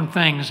doing different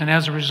things, and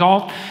as a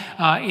result,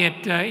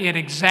 it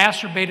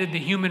exacerbated the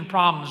human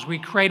problems. We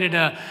created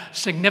a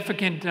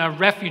significant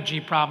refugee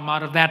problem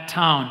out of that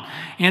town,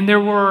 and there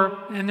were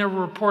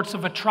reports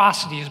of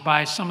atrocities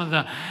by some of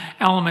the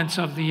elements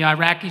of the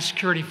Iraqi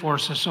security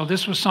forces, so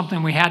this was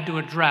something we had to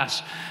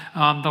address.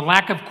 The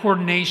lack of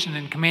coordination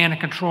and command and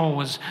control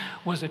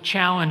was a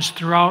challenge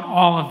throughout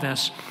all of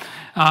this.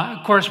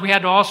 Of course, we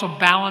had to also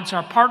balance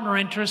our partner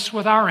interests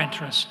with our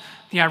interests.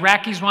 The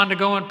Iraqis wanted to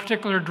go in a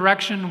particular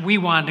direction. We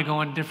wanted to go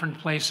in different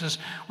places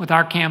with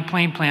our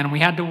campaign plan, and we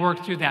had to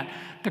work through that.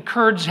 The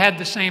Kurds had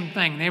the same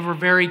thing. They were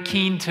very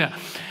keen to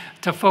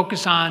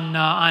focus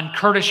on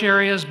Kurdish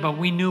areas, but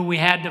we knew we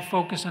had to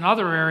focus in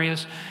other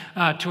areas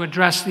to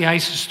address the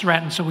ISIS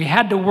threat, and so we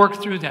had to work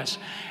through this.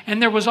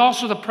 And there was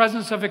also the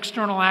presence of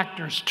external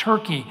actors,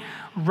 Turkey,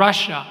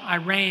 Russia,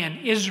 Iran,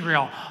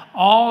 Israel,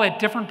 all at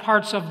different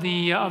parts of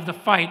the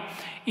fight,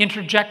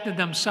 interjected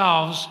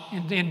themselves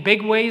in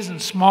big ways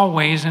and small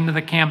ways into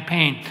the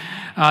campaign.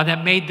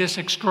 That made this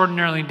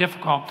extraordinarily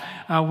difficult.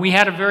 We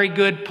had a very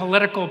good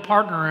political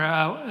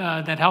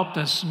partner that helped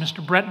us.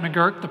 Mr. Brett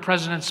McGurk, the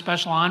President's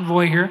special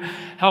envoy here,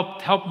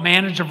 helped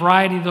manage a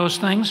variety of those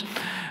things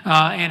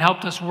and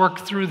helped us work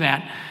through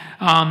that.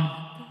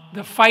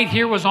 The fight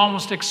here was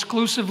almost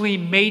exclusively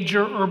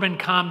major urban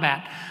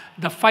combat.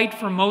 The fight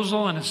for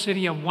Mosul, in a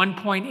city of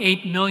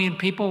 1.8 million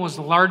people, was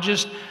the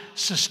largest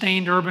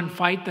sustained urban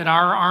fight that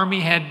our Army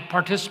had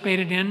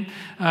participated in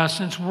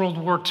since World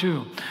War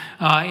II.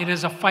 It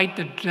is a fight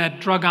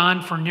that drug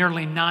on for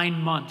nearly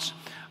 9 months.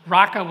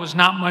 Raqqa was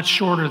not much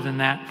shorter than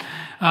that.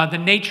 The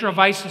nature of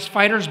ISIS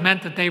fighters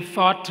meant that they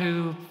fought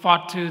to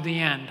the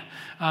end.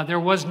 There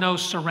was no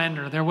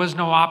surrender. There was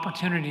no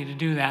opportunity to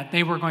do that.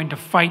 They were going to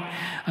fight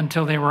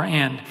until they were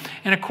end.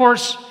 And of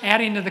course,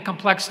 adding to the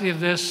complexity of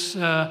this,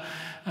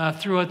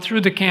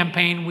 through the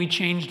campaign, we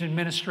changed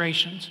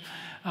administrations.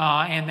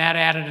 And that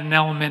added an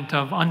element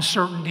of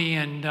uncertainty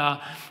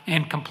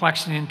and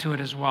complexity into it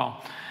as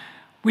well.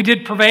 We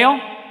did prevail,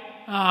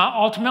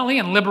 ultimately,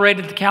 and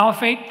liberated the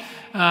caliphate.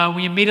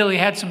 We immediately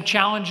had some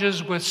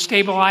challenges with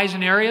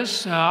stabilizing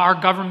areas. Our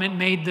government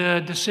made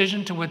the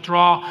decision to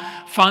withdraw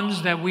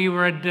funds that we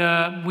were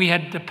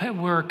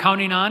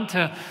counting on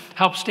to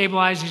help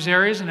stabilize these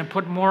areas, and to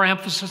put more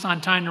emphasis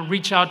on trying to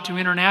reach out to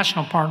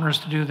international partners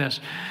to do this.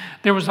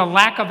 There was a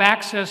lack of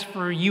access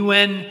for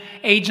UN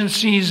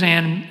agencies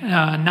and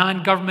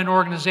non-government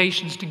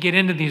organizations to get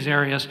into these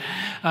areas.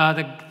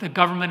 The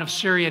government of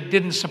Syria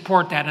didn't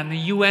support that, and the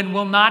UN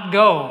will not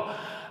go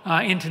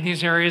into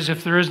these areas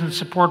if there isn't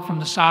support from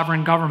the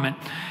sovereign government.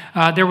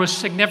 There was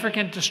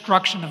significant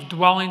destruction of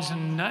dwellings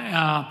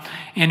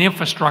and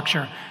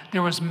infrastructure.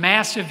 There was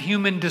massive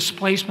human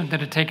displacement that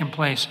had taken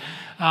place.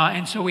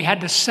 And so we had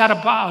to set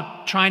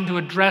about trying to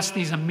address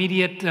these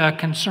immediate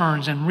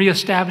concerns and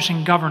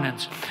reestablishing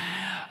governance.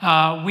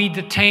 We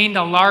detained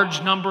a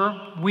large number,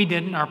 we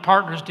didn't, our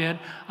partners did,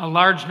 a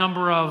large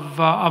number of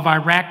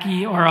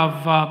Iraqi or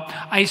of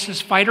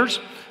ISIS fighters,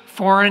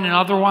 foreign and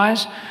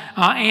otherwise,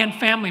 and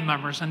family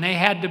members. And they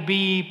had to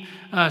be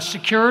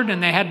secured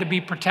and they had to be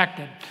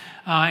protected.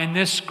 And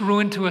this grew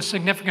into a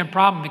significant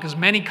problem because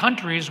many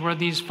countries where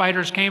these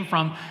fighters came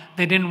from,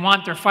 they didn't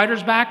want their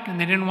fighters back, and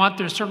they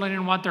certainly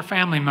didn't want their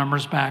family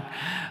members back.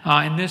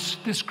 And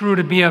this grew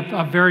to be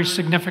a very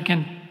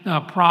significant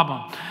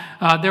problem.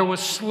 There was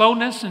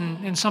slowness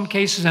and, in some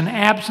cases, an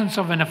absence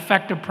of an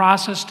effective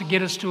process to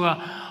get us to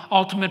an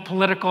ultimate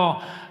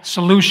political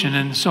solution.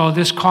 And so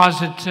this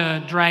caused it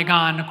to drag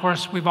on. Of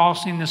course, we've all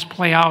seen this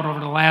play out over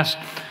the last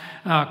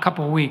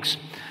couple of weeks.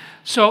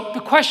 So the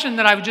question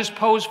that I've just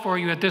posed for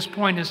you at this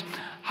point is,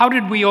 how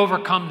did we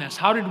overcome this?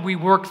 How did we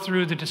work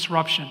through the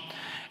disruption?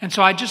 And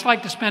so I'd just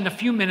like to spend a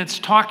few minutes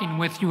talking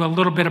with you a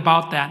little bit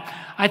about that.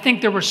 I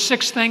think there were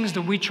 6 things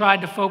that we tried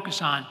to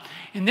focus on.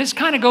 And this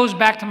kind of goes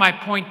back to my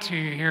point to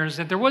you here, is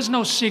that there was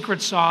no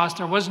secret sauce,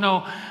 there was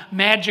no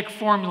magic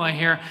formula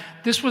here.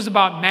 This was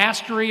about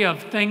mastery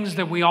of things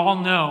that we all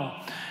know,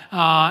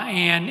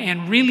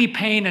 and really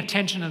paying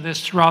attention to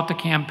this throughout the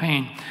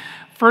campaign.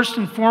 First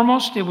and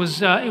foremost, it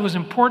was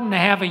important to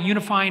have a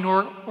unifying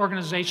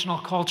organizational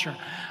culture.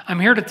 I'm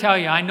here to tell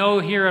you, I know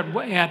here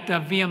at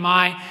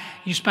VMI,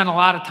 you spent a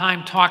lot of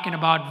time talking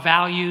about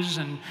values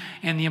and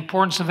the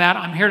importance of that.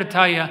 I'm here to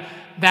tell you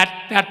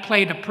that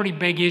played a pretty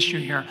big issue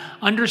here.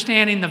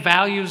 Understanding the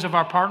values of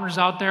our partners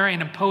out there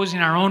and imposing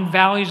our own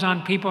values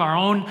on people, our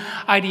own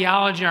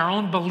ideology, our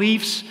own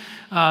beliefs,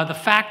 the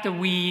fact that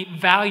we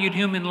valued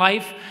human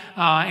life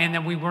and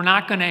that we were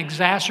not going to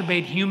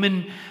exacerbate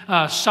human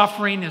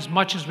suffering as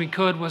much as we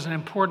could was an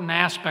important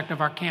aspect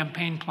of our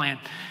campaign plan.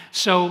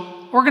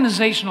 So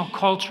organizational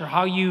culture,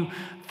 how you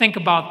think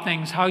about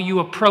things, how you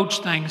approach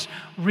things,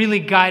 really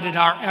guided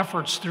our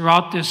efforts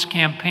throughout this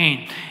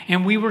campaign.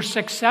 And we were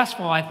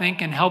successful, I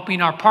think, in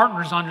helping our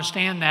partners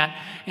understand that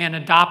and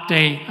adopt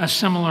a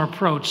similar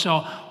approach.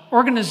 So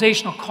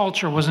organizational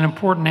culture was an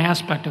important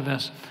aspect of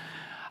this.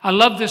 I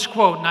love this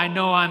quote, and I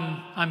know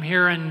I'm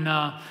here in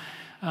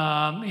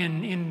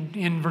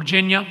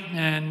Virginia,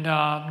 and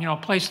a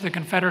place of the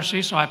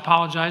Confederacy, so I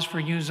apologize for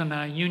using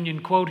a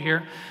Union quote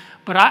here.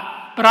 But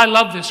I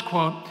love this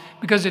quote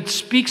because it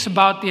speaks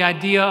about the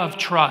idea of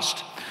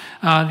trust.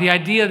 The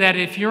idea that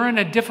if you're in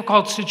a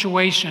difficult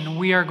situation,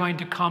 we are going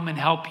to come and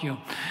help you.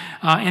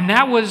 And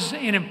that was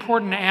an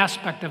important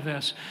aspect of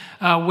this.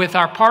 With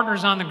our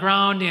partners on the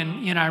ground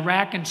in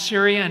Iraq and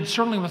Syria, and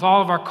certainly with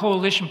all of our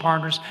coalition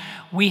partners,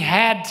 we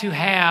had to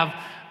have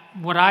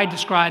what I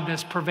described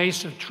as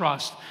pervasive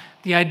trust.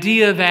 The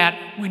idea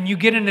that when you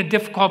get in a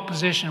difficult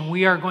position,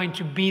 we are going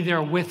to be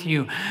there with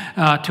you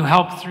to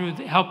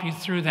help you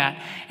through that.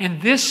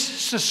 And this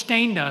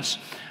sustained us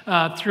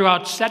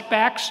throughout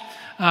setbacks,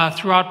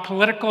 throughout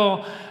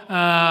political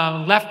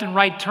left and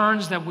right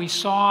turns that we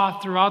saw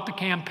throughout the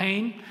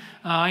campaign,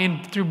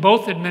 and through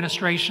both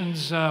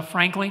administrations,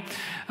 frankly,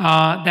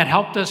 that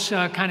helped us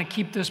kind of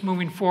keep this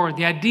moving forward.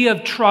 The idea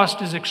of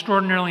trust is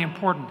extraordinarily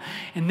important.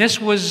 And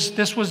this was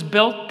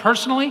built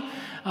personally,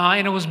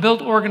 and it was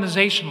built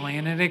organizationally,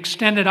 and it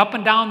extended up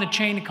and down the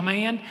chain of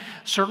command,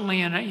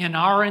 certainly in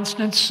our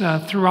instance,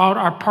 throughout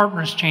our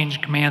partners' chain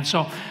of command.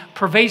 So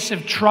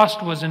pervasive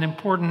trust was an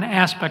important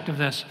aspect of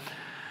this.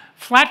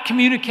 Flat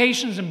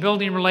communications and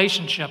building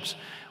relationships.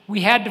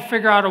 We had to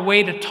figure out a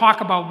way to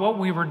talk about what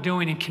we were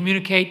doing and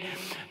communicate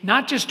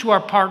not just to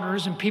our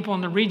partners and people in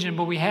the region,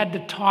 but we had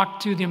to talk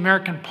to the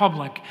American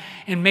public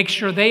and make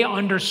sure they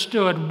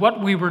understood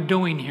what we were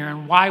doing here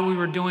and why we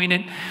were doing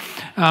it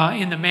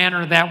in the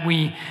manner that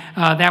we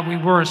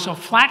were. So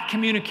flat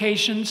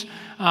communications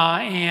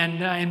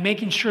and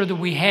making sure that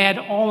we had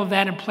all of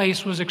that in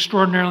place was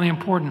extraordinarily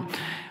important.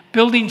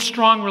 Building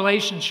strong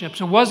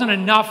relationships. It wasn't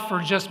enough for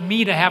just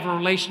me to have a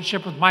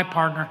relationship with my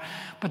partner,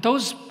 but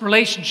those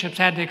relationships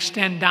had to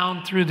extend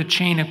down through the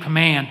chain of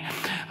command.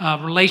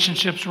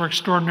 Relationships were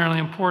extraordinarily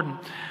important.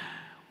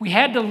 We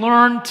had to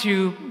learn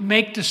to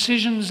make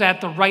decisions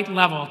at the right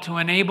level, to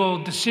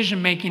enable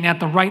decision-making at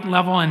the right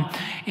level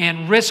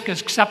and risk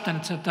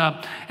acceptance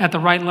at the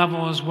right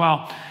level as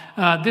well.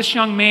 This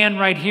young man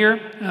right here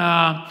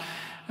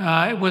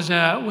was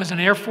an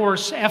Air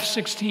Force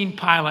F-16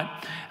 pilot.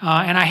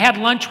 And I had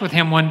lunch with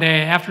him one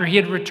day after he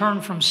had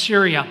returned from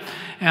Syria.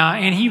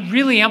 And he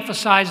really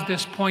emphasized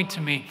this point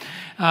to me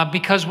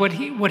because what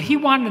he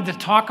wanted to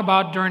talk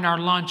about during our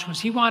lunch was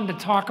he wanted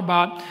to talk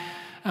about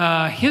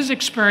his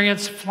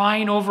experience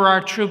flying over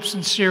our troops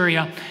in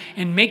Syria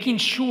and making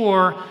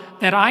sure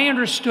that I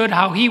understood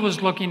how he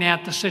was looking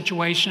at the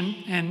situation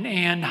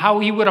and how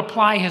he would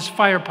apply his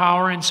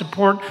firepower in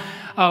support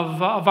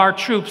of our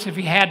troops if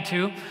he had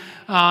to.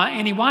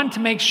 And he wanted to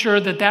make sure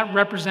that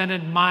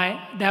represented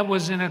that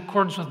was in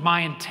accordance with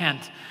my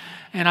intent.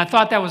 And I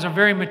thought that was a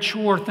very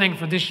mature thing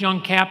for this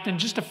young captain,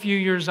 just a few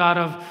years out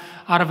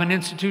of an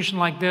institution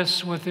like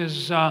this with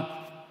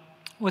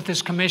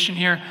his commission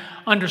here,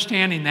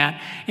 understanding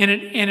that. And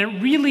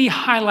it really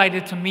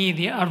highlighted to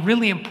me a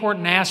really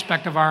important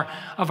aspect of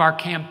our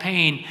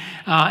campaign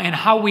and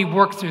how we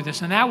worked through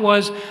this. And that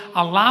was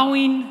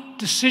allowing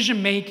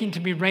decision-making to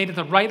be made at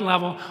the right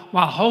level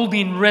while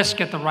holding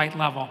risk at the right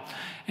level.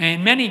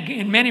 In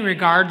many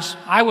regards,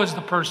 I was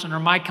the person, or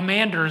my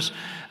commanders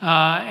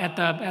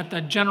at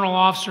the general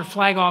officer,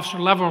 flag officer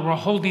level were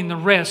holding the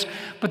risk.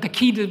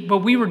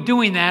 But we were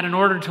doing that in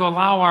order to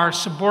allow our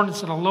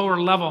subordinates at a lower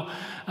level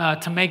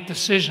to make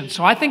decisions.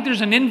 So I think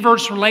there's an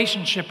inverse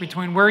relationship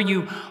between where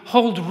you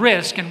hold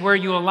risk and where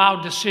you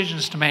allow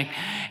decisions to make.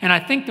 And I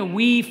think that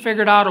we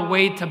figured out a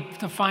way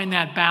to find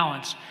that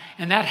balance.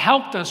 And that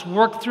helped us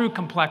work through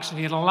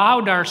complexity. It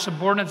allowed our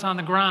subordinates on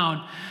the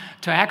ground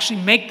to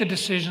actually make the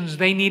decisions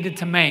they needed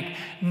to make,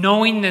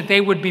 knowing that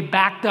they would be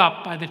backed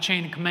up by the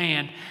chain of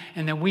command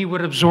and that we would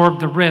absorb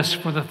the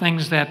risk for the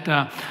things that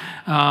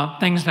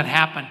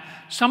happened.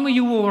 Some of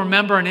you will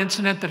remember an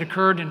incident that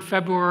occurred in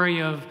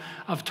February of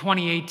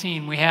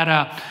 2018. We had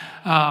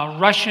a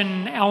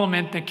Russian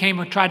element that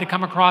tried to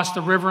come across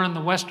the river in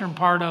the western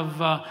part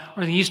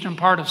or the eastern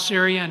part of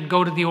Syria and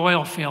go to the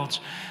oil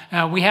fields.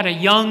 We had a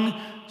young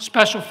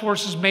Special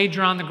Forces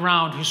major on the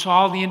ground who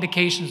saw all the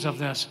indications of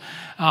this,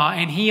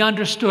 and he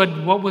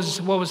understood what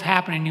was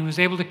happening. He was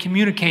able to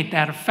communicate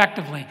that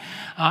effectively,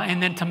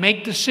 and then to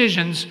make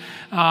decisions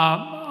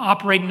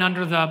operating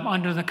under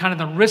the kind of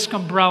the risk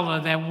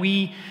umbrella that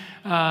we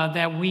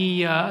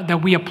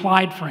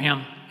applied for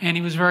him. and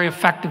he was very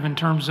effective in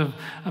terms of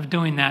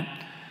doing that.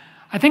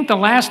 I think the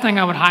last thing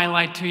I would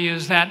highlight to you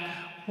is that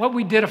what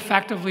we did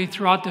effectively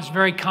throughout this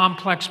very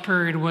complex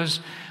period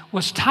was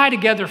tie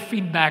together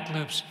feedback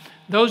loops.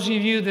 Those of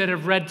you that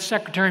have read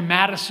Secretary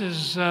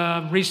Mattis's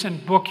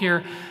recent book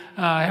here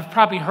have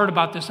probably heard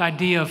about this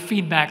idea of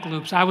feedback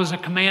loops. I was a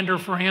commander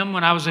for him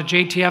when I was a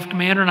JTF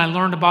commander, and I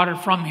learned about it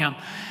from him.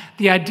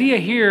 The idea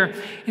here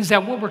is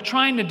that what we're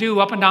trying to do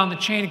up and down the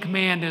chain of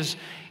command is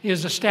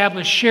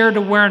establish shared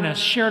awareness,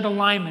 shared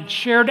alignment,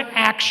 shared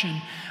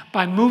action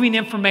by moving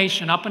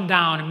information up and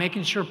down and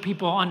making sure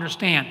people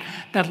understand.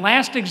 That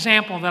last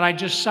example that I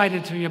just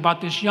cited to you about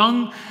this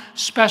young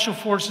Special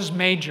Forces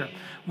major,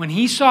 when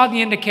he saw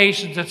the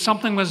indications that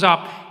something was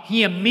up,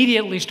 he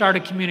immediately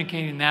started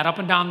communicating that up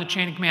and down the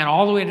chain of command,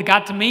 all the way it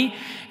got to me,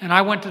 and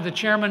I went to the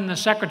chairman and the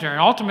secretary.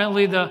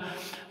 Ultimately, the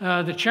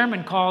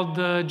chairman called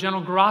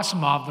General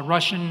Gerasimov, the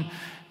Russian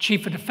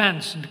chief of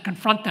defense, to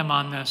confront them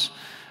on this.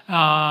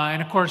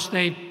 And of course,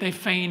 they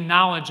feigned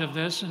knowledge of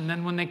this, and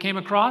then when they came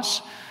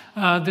across,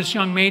 this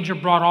young major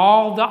brought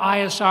all the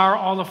ISR,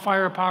 all the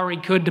firepower he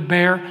could to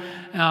bear,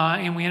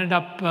 and we ended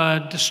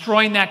up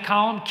destroying that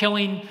column,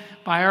 killing,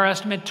 by our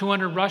estimate,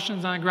 200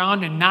 Russians on the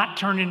ground, and not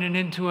turning it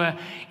into an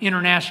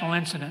international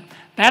incident.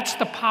 That's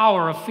the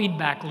power of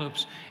feedback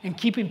loops and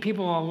keeping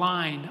people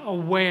aligned,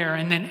 aware,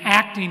 and then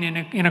acting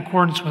in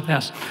accordance with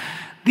this.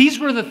 These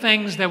were the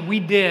things that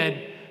we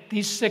did,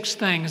 these 6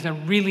 things that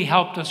really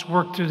helped us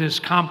work through this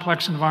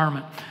complex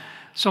environment.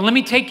 So let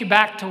me take you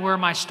back to where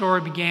my story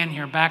began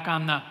here, back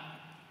on the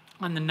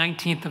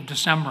 19th of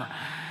December,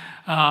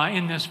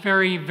 in this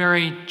very,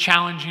 very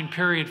challenging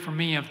period for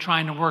me of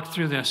trying to work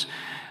through this.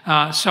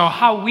 So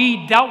how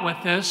we dealt with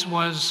this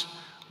was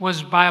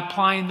by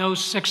applying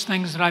those 6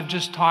 things that I've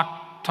just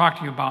talked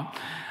to you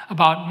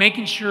about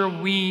making sure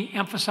we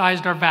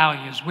emphasized our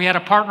values. We had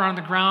a partner on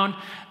the ground.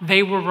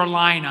 They were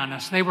relying on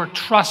us. They were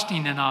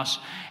trusting in us.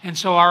 And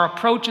so our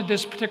approach at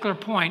this particular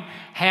point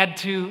had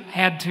to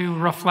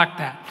reflect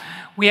that.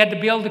 We had to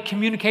be able to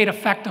communicate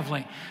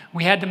effectively.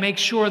 We had to make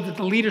sure that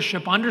the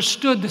leadership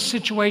understood the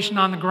situation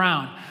on the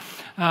ground.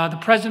 The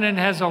president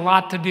has a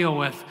lot to deal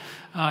with.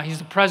 He's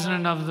the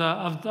president of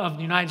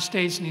the United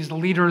States, and he's the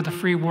leader of the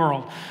free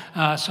world.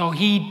 So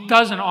he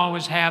doesn't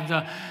always have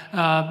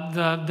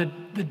the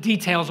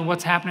details of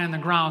what's happening on the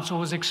ground. So it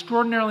was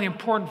extraordinarily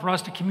important for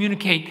us to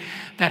communicate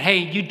that, hey,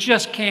 you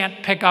just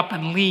can't pick up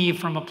and leave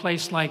from a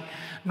place like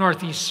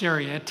northeast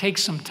Syria. It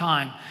takes some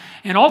time.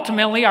 And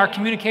ultimately, our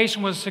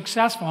communication was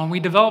successful, and we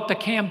developed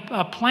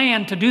a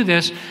plan to do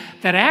this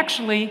that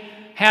actually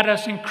had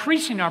us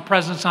increasing our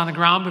presence on the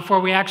ground before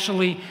we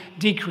actually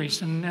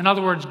decreased. In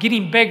other words,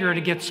 getting bigger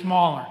to get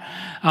smaller.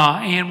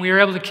 And we were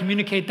able to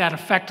communicate that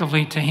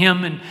effectively to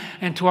him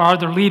and to our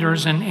other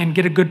leaders and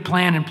get a good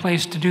plan in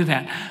place to do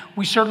that.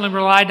 We certainly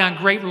relied on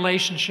great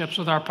relationships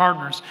with our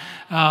partners.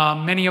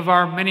 Many of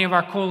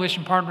our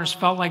coalition partners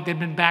felt like they'd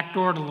been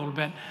backdoored a little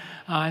bit.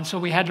 And so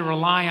we had to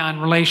rely on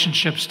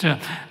relationships to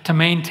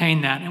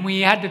maintain that. And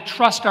we had to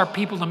trust our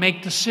people to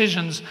make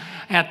decisions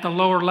at the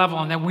lower level,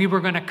 and that we were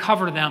going to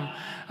cover them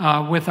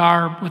with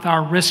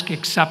our risk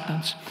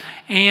acceptance.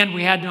 And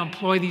we had to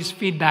employ these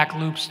feedback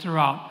loops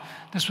throughout.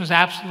 This was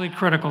absolutely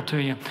critical to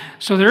you.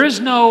 So there is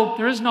no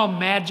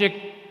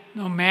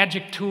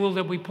magic tool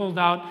that we pulled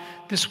out.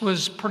 This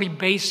was pretty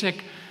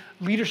basic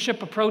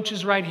leadership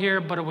approaches right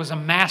here, but it was a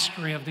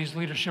mastery of these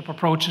leadership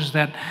approaches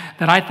that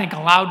I think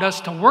allowed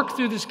us to work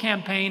through this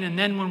campaign, and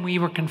then when we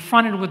were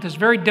confronted with this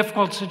very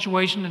difficult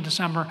situation in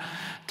December,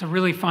 to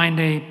really find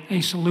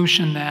a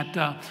solution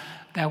that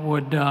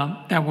would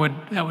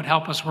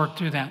help us work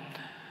through that.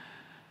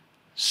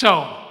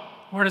 So,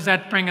 where does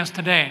that bring us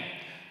today?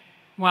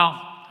 Well,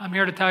 I'm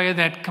here to tell you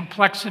that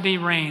complexity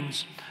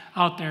reigns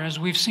out there. As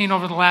we've seen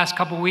over the last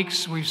couple of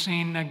weeks, we've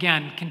seen,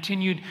 again,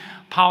 continued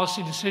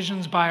policy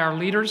decisions by our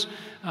leaders,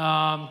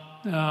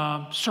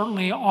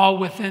 certainly all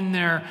within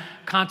their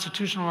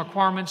constitutional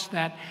requirements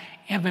that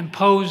have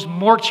imposed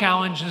more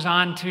challenges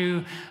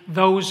onto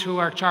those who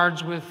are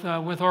charged with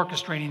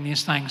orchestrating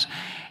these things.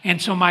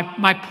 And so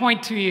my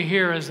point to you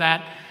here is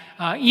that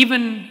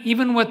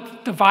even with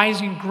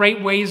devising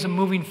great ways of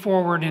moving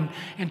forward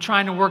and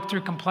trying to work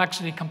through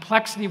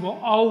complexity will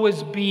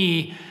always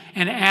be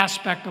an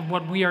aspect of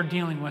what we are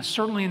dealing with,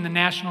 certainly in the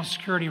national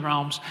security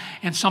realms,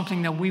 and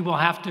something that we will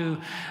have to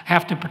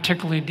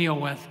particularly deal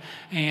with.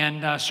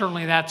 And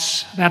certainly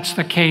that's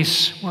the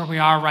case where we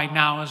are right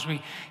now as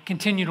we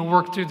continue to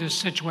work through this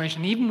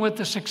situation. Even with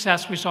the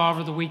success we saw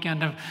over the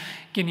weekend of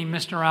getting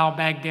Mr.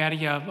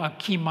 al-Baghdadi a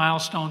key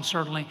milestone,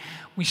 certainly,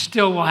 we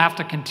still will have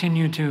to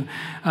continue to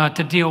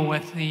deal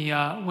with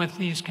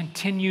these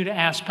continued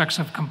aspects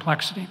of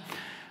complexity.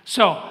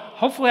 So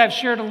hopefully I've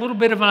shared a little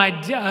bit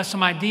of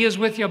some ideas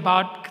with you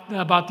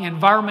about the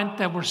environment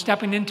that we're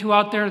stepping into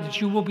out there,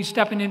 that you will be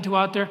stepping into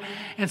out there,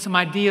 and some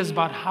ideas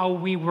about how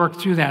we work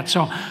through that.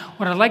 So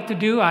what I'd like to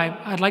do,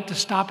 I'd like to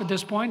stop at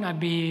this point. I'd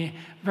be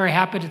very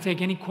happy to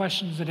take any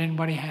questions that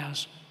anybody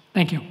has.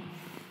 Thank you.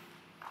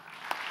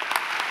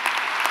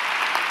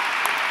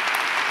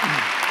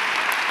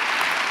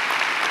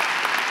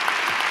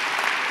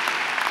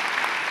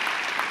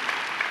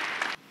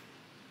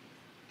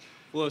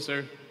 Hello,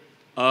 sir.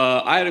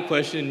 I had a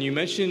question. You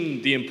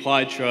mentioned the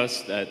implied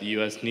trust that the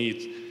U.S.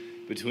 needs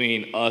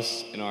between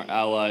us and our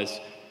allies.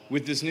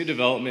 With this new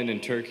development in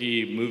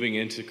Turkey moving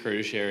into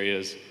Kurdish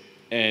areas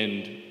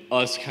and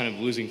us kind of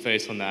losing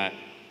face on that,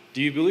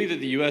 do you believe that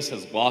the U.S.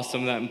 has lost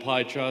some of that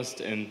implied trust?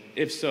 And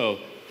if so,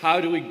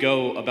 how do we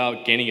go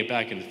about gaining it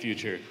back in the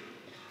future?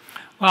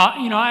 Well,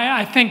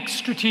 I think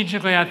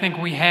strategically, I think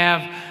we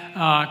have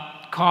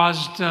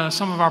caused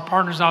some of our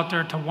partners out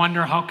there to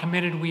wonder how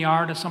committed we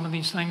are to some of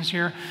these things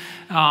here,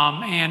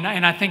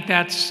 and I think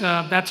that's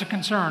a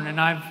concern, and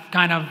I've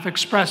kind of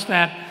expressed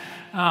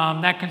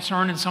that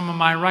concern in some of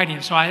my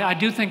writing. So I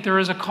do think there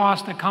is a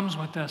cost that comes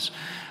with this.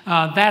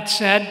 That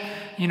said,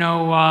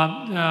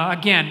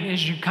 again,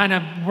 as you kind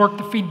of work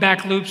the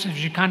feedback loops,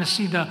 as you kind of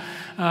see the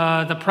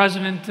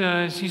president,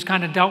 as he's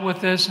kind of dealt with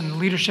this, and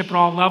leadership at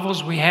all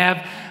levels, we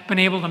have been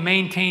able to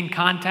maintain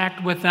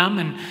contact with them.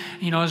 And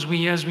as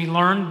we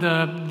learned,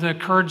 the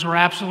Kurds were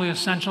absolutely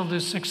essential to the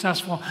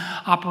successful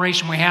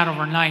operation we had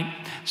overnight.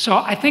 So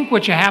I think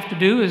what you have to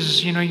do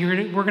is,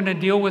 we're going to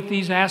deal with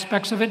these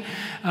aspects of it,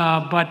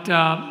 but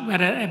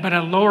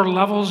at lower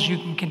levels, you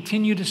can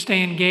continue to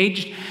stay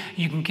engaged.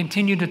 You can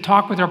continue to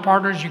talk with our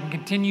partners. You can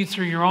continue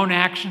through your own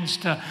actions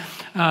to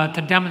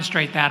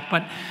demonstrate that.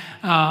 But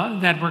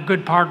that we're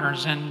good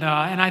partners, and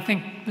I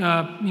think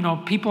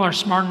people are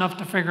smart enough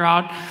to figure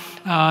out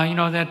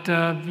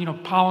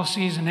that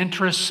policies and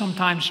interests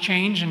sometimes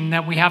change, and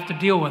that we have to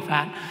deal with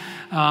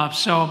that.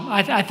 So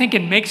I think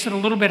it makes it a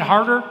little bit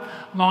harder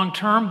long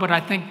term, but I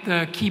think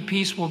the key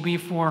piece will be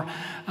for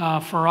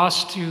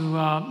us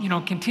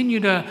to continue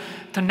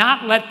to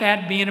not let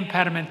that be an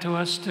impediment to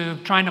us, to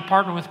trying to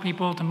partner with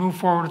people, to move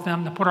forward with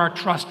them, to put our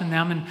trust in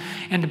them,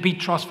 and to be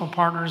trustful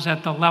partners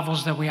at the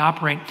levels that we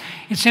operate.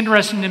 It's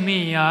interesting to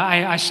me,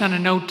 I sent a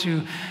note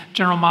to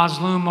General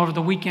Mazloum over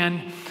the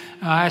weekend.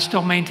 I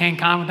still maintain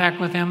contact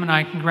with him, and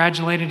I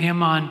congratulated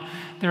him on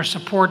their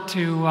support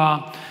to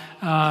our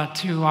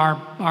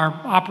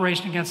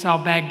operation against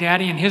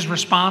al-Baghdadi, and his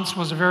response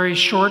was a very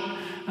short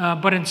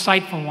but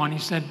insightful one. He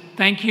said,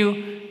 "Thank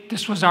you,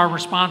 this was our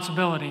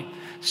responsibility."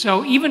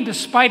 So even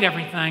despite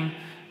everything,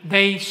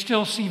 they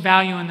still see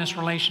value in this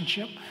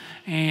relationship,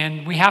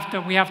 and we have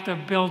to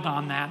build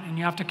on that, and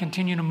you have to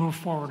continue to move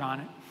forward on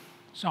it.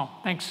 So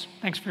thanks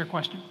for your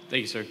question.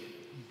 Thank you, sir.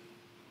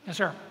 Yes,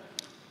 sir.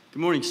 Good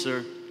morning,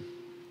 sir.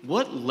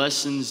 What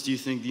lessons do you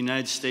think the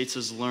United States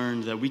has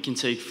learned that we can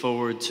take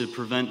forward to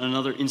prevent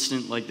another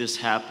incident like this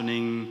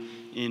happening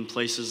in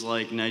places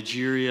like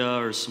Nigeria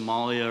or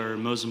Somalia or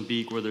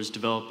Mozambique, where there's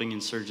developing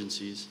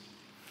insurgencies?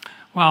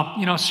 Well,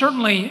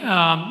 certainly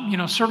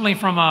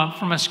from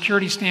a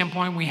security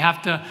standpoint,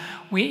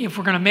 if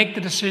we're going to make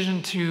the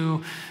decision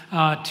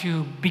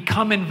to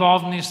become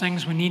involved in these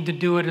things, we need to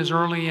do it as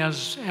early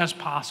as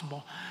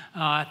possible.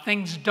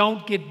 Things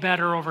don't get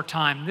better over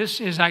time. This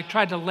is, I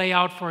tried to lay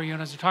out for you,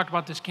 and as I talked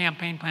about this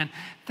campaign plan,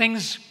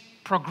 things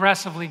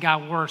progressively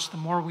got worse the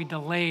more we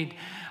delayed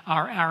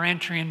our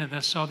entry into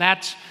this. So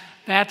that's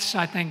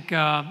I think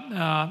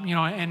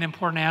an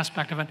important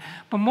aspect of it.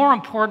 But more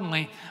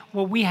importantly,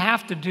 what we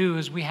have to do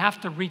is we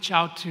have to reach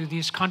out to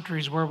these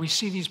countries where we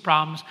see these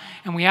problems,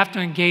 and we have to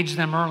engage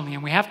them early,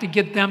 and we have to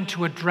get them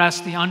to address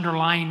the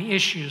underlying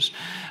issues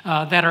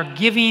that are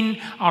giving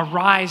a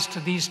rise to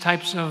these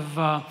types of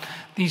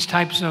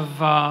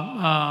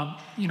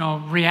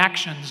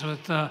reactions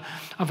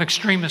of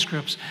extremist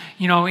groups.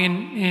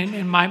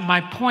 In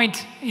my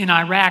point in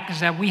Iraq is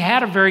that we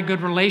had a very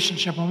good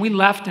relationship. When we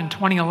left in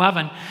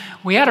 2011,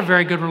 we had a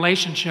very good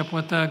relationship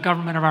with the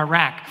government of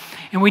Iraq.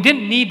 And we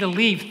didn't need to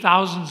leave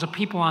thousands of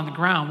people on the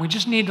ground. We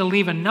just needed to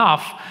leave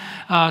enough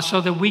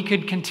so that we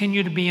could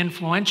continue to be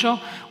influential.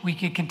 We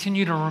could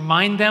continue to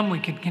remind them. We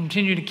could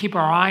continue to keep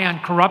our eye on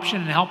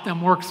corruption and help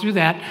them work through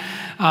that,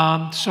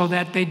 so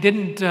that they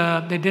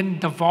didn't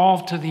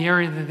devolve to the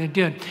area that they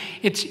did.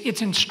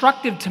 It's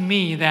instructive to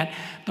me that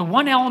the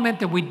one element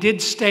that we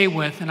did stay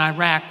with in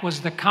Iraq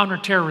was the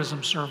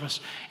counterterrorism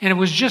service. And it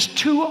was just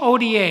 2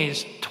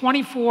 ODAs,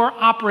 24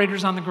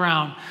 operators on the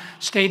ground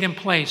stayed in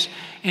place.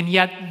 And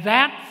yet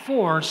that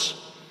force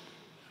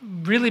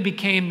really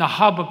became the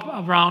hub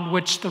around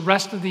which the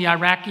rest of the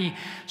Iraqi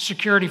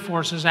security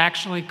forces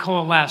actually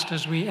coalesced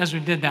as we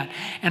did that.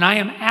 And I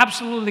am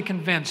absolutely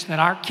convinced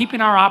that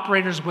keeping our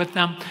operators with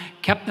them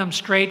kept them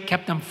straight,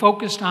 kept them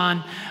focused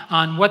on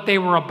what they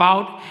were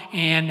about,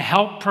 and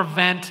helped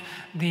prevent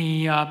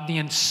the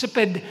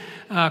insipid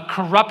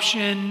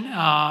corruption,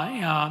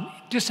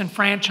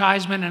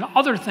 disenfranchisement, and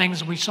other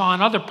things we saw in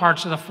other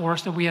parts of the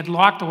force that we had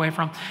locked away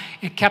from.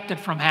 It kept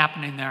it from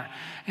happening there.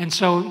 And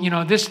so,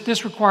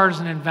 this requires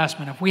an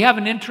investment. If we have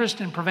an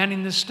interest in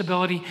preventing this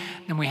stability,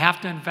 then we have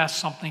to invest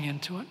something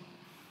into it.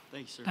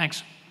 Thanks, sir.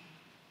 Thanks.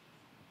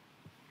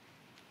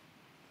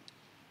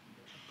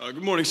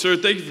 Good morning, sir.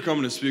 Thank you for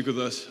coming to speak with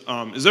us.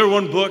 Is there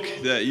one book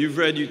that you've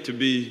read to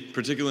be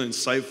particularly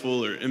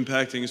insightful or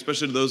impacting,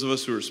 especially to those of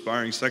us who are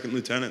aspiring second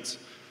lieutenants?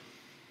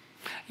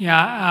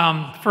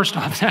 Yeah. First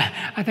off,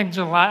 I think there's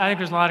a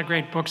lot of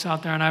great books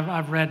out there, and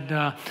I've read.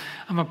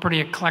 I'm a pretty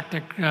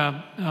eclectic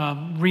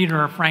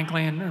reader,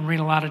 frankly, and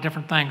read a lot of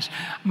different things.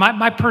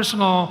 My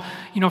personal,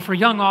 for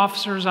young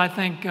officers, I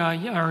think,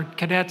 or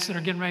cadets that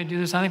are getting ready to do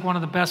this, I think one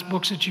of the best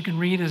books that you can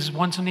read is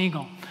Once an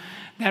Eagle.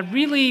 That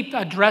really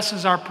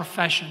addresses our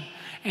profession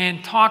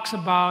and talks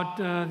about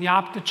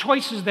the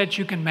choices that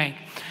you can make.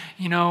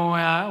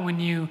 When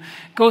you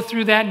go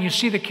through that and you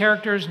see the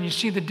characters and you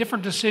see the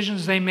different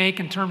decisions they make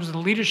in terms of the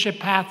leadership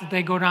path that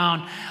they go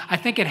down, I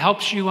think it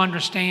helps you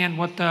understand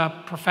what the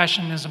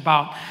profession is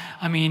about.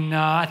 I mean,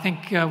 I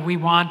think we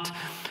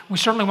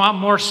certainly want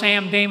more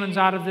Sam Damons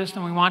out of this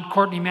than we want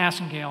Courtney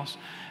Massengales.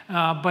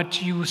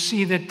 But you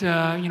see that,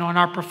 in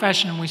our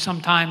profession, we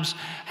sometimes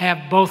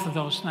have both of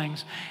those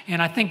things.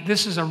 And I think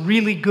this is a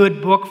really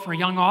good book for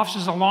young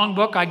officers. It's a long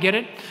book, I get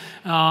it.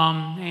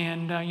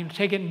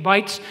 Take it in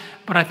bites.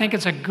 But I think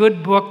it's a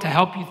good book to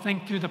help you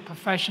think through the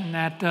profession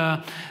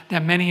that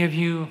many of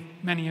you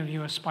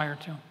aspire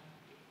to.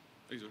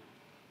 Thanks, sir.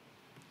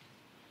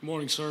 Good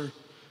morning, sir.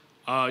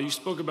 You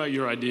spoke about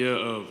your idea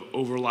of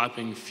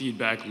overlapping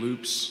feedback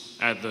loops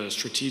at the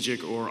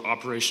strategic or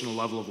operational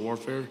level of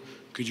warfare.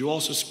 Could you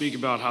also speak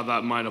about how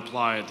that might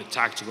apply at the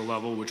tactical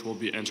level, which we'll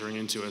be entering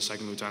into as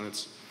second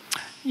lieutenants?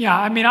 Yeah,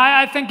 I mean,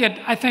 I think it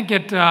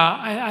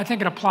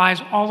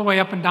applies all the way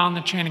up and down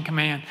the chain of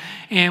command.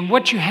 And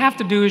what you have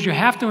to do is you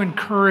have to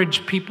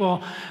encourage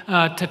people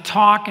to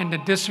talk and to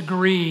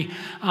disagree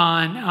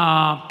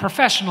on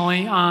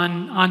professionally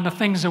on the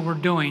things that we're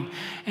doing.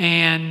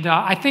 And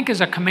I think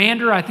as a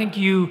commander, I think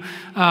you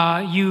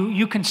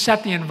can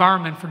set the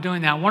environment for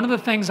doing that. One of the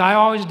things I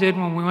always did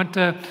when we went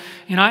to,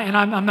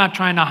 I'm not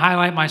trying to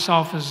highlight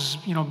myself as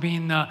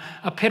being the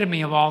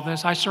epitome of all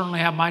this. I certainly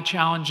have my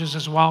challenges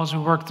as well as we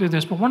work through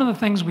this. But one of the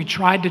things we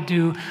tried to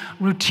do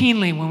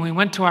routinely when we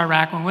went to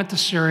Iraq, when we went to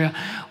Syria,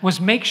 was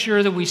make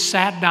sure that we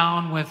sat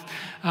down with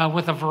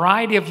a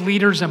variety of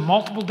leaders at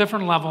multiple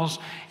different levels,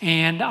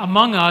 and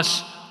among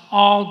us,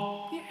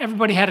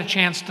 everybody had a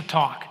chance to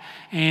talk.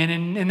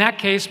 And in that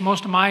case,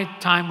 most of my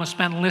time was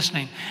spent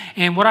listening.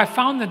 And what I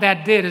found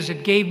that did is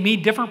it gave me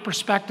different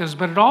perspectives,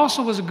 but it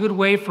also was a good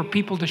way for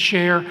people to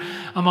share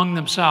among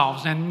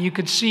themselves. And you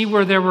could see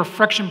where there were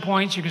friction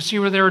points. You could see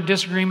where there were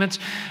disagreements.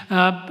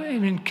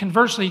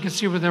 Conversely, you could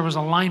see where there was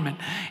alignment.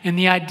 And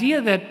the idea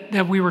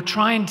that we were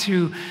trying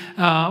to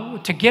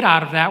get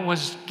out of that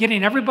was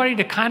getting everybody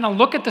to kind of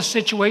look at the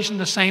situation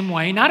the same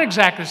way, not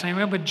exactly the same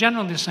way, but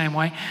generally the same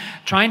way,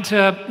 trying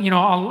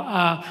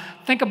to,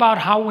 think about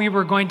how we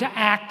were going to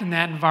act in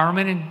that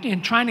environment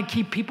and trying to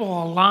keep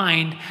people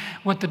aligned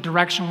with the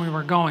direction we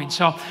were going.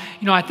 So,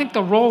 I think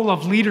the role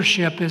of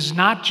leadership is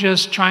not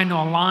just trying to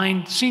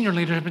align, senior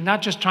leadership, but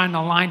not just trying to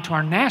align to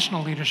our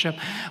national leadership,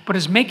 but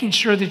is making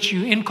sure that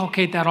you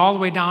inculcate that all the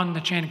way down the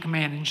chain of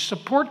command and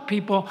support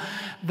people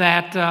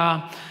that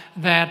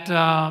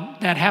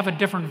have a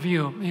different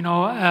view.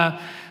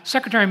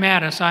 Secretary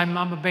Mattis, I'm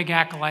a big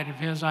acolyte of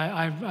his.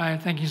 I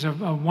think he's a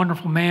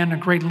wonderful man, a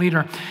great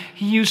leader.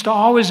 He used to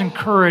always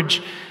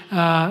encourage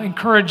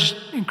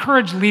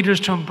leaders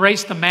to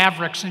embrace the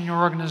mavericks in your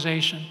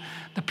organization,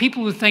 the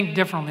people who think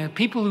differently, the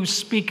people who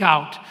speak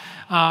out,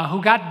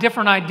 who got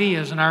different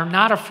ideas and are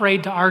not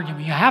afraid to argue.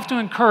 You have to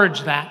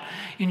encourage that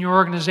in your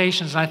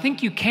organizations. And I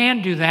think you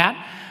can do that.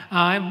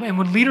 And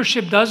when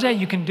leadership does that,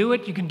 you can do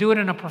it. You can do it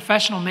in a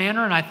professional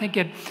manner, and I think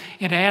it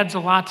adds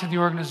a lot to the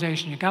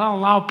organization. You've got to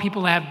allow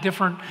people to have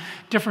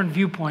different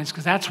viewpoints,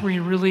 because that's where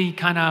you really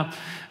kind of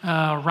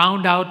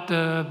round out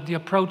the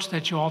approach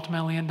that you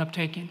ultimately end up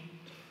taking.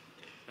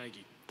 Thank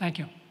you. Thank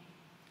you.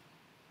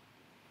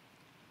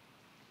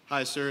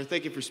 Hi, sir.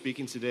 Thank you for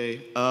speaking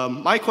today.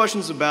 My question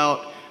is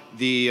about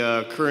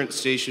the current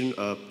state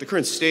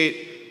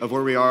of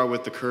where we are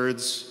with the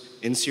Kurds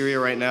in Syria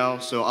right now.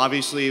 So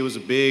obviously, it was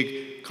a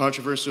big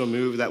controversial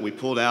move that we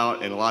pulled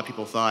out, and a lot of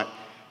people thought,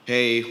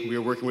 hey, we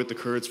were working with the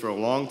Kurds for a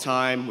long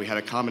time, we had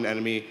a common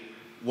enemy,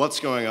 what's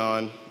going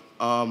on?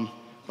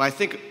 But I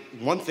think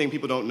one thing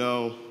people don't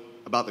know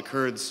about the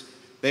Kurds,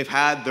 they've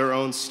had their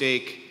own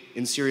stake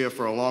in Syria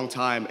for a long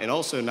time, and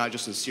also not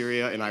just in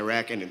Syria, in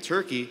Iraq, and in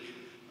Turkey,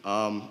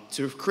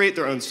 to create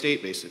their own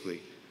state,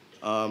 basically.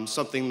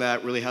 Something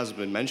that really hasn't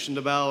been mentioned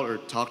about or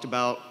talked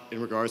about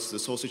in regards to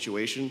this whole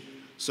situation.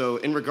 So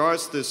in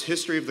regards to this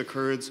history of the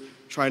Kurds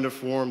trying to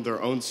form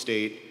their own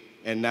state,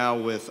 and now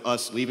with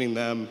us leaving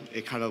them,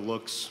 it kind of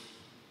looks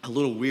a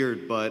little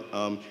weird, but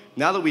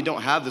now that we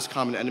don't have this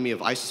common enemy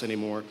of ISIS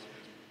anymore,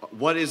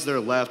 what is there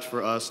left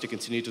for us to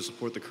continue to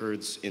support the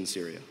Kurds in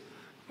Syria?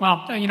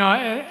 Well,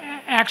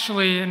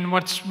 actually, and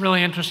what's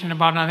really interesting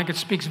about it, I think it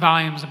speaks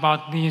volumes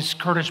about these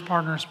Kurdish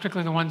partners,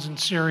 particularly the ones in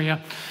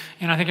Syria,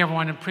 and I think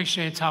everyone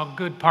appreciates how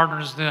good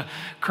partners the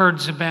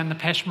Kurds have been, the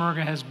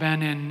Peshmerga has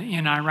been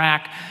in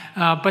Iraq,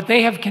 but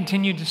they have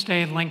continued to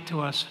stay linked to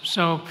us.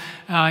 So,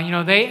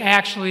 they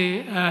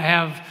actually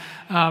have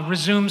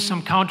resumed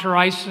some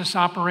counter-ISIS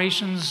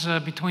operations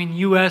between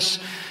U.S.,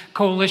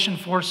 coalition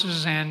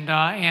forces and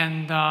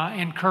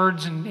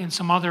Kurds in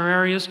some other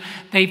areas.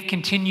 They've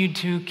continued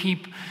to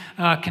keep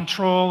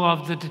control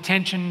of the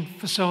detention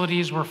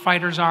facilities where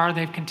fighters are.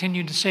 They've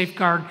continued to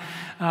safeguard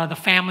the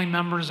family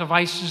members of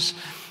ISIS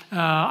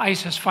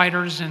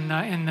fighters in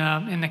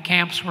the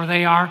camps where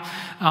they are.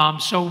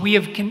 So we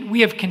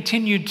have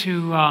continued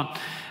to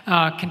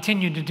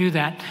do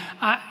that.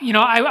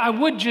 I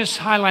would just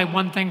highlight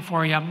one thing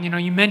for you.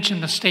 You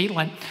mentioned the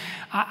statelet.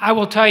 I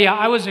will tell you,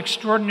 I was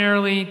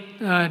extraordinarily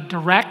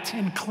direct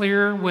and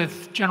clear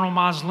with General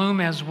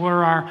Mazloum, as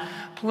were our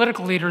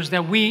political leaders,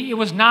 that it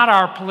was not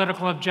our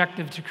political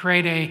objective to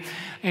create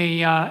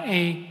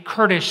a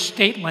Kurdish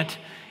statelet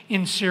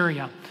in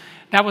Syria.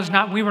 That was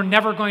not. We were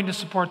never going to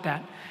support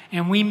that.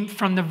 And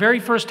from the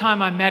very first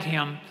time I met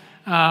him,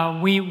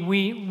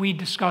 we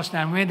discussed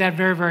that and made that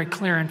very, very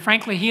clear. And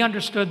frankly, he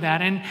understood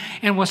that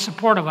and was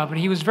supportive of it.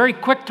 He was very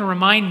quick to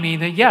remind me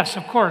that, yes,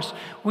 of course,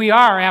 we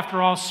are,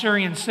 after all,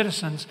 Syrian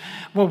citizens.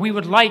 What we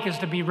would like is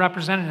to be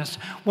representatives.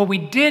 What we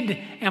did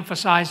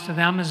emphasize to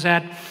them is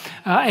that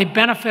a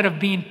benefit of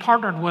being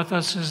partnered with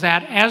us is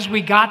that as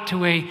we got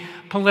to a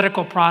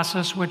political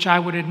process, which I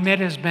would admit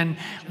has been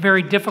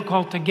very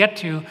difficult to get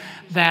to,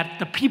 that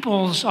the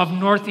peoples of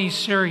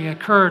northeast Syria,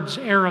 Kurds,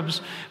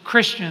 Arabs,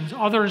 Christians,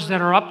 others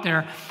that are up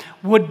there,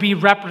 would be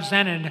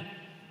represented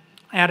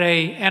at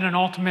an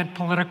ultimate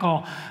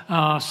political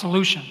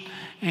solution.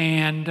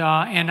 And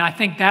I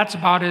think that's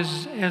about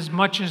as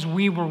much as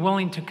we were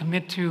willing to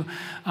commit to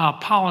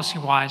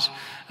policy-wise.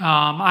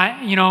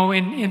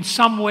 In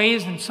some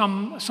ways, in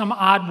some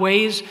odd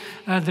ways,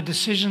 the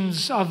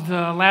decisions of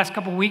the last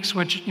couple of weeks,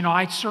 which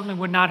I certainly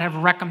would not have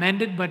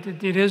recommended, but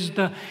it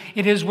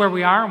is where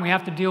we are, and we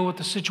have to deal with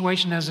the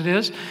situation as it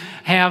is,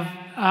 have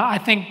I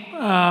think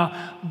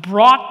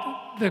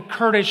brought the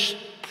Kurdish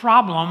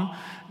problem,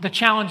 the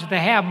challenge that they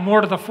have,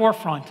 more to the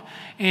forefront,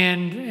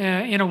 and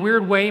in a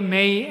weird way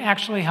may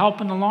actually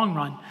help in the long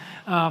run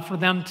for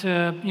them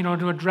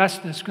to address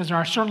this, because there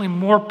are certainly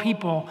more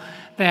people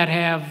that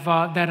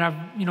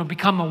have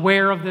become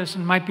aware of this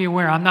and might be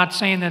aware. I'm not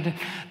saying that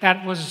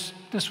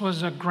this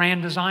was a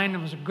grand design.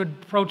 It was a good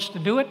approach to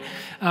do it,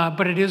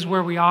 but it is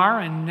where we are,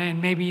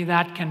 and maybe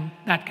that can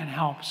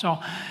help. So,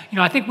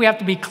 I think we have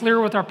to be clear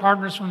with our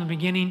partners from the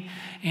beginning,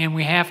 and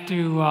we have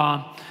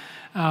to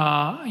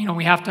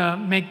we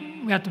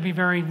have to be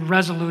very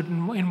resolute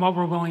in what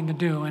we're willing to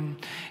do,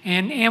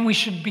 and we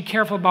should be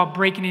careful about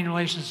breaking any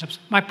relationships.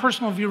 My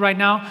personal view right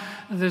now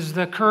is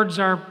the Kurds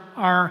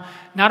are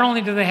not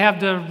only do they have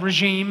the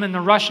regime and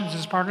the Russians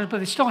as partners, but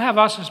they still have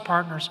us as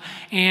partners.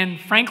 And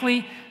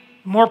frankly,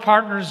 more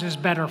partners is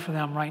better for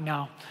them right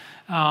now.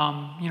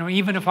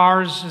 Even if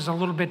ours is a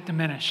little bit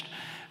diminished,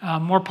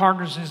 more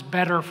partners is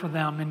better for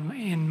them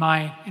in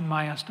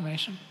my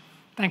estimation.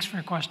 Thanks for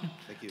your question.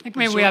 Thank you. I think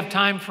maybe we have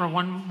time for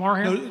one more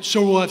here. No,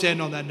 so we'll have to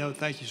end on that note.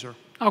 Thank you, sir.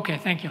 Okay,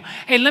 thank you.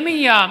 Hey, let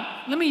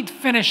me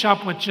finish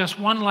up with just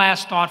one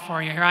last thought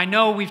for you here. I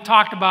know we've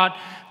talked about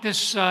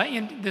this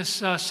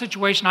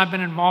situation I've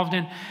been involved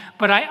in,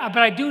 but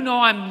I do know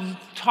I'm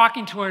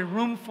talking to a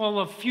room full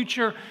of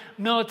future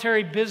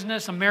military,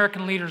 business,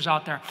 American leaders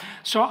out there.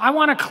 So I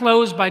want to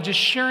close by just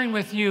sharing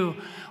with you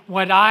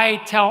what I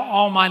tell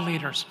all my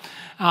leaders.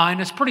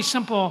 And it's pretty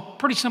simple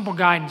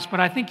guidance, but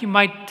I think you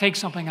might take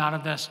something out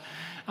of this.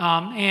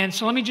 And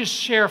so let me just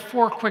share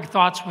 4 quick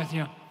thoughts with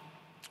you.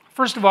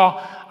 First of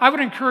all, I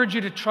would encourage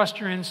you to trust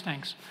your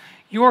instincts.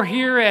 You're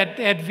here at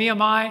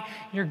VMI,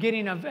 you're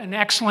getting an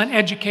excellent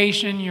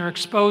education, you're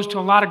exposed to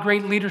a lot of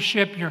great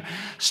leadership, you're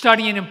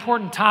studying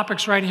important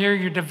topics right here,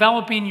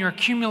 you're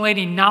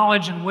accumulating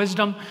knowledge and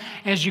wisdom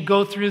as you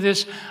go through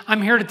this.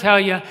 I'm here to tell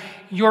you,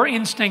 your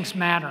instincts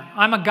matter.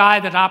 I'm a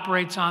guy that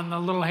operates on the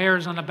little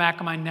hairs on the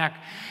back of my neck.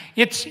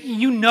 What's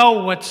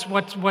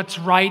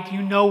right,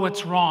 you know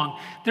what's wrong.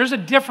 There's a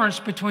difference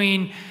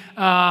between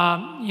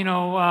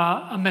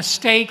a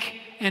mistake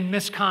and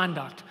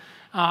misconduct.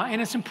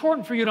 And it's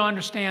important for you to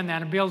understand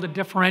that and be able to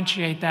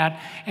differentiate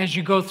that as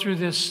you go through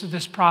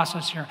this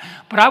process here.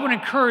 But I would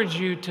encourage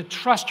you to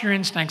trust your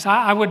instincts.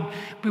 I would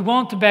be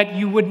willing to bet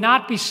you would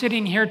not be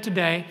sitting here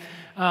today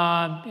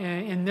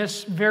in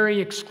this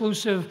very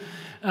exclusive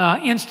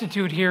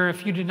institute here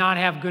if you did not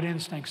have good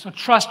instincts. So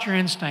trust your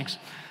instincts.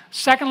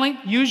 Secondly,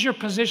 use your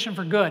position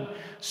for good.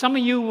 Some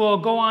of you will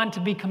go on to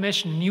be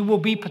commissioned. You will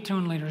be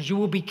platoon leaders. You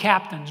will be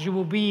captains. You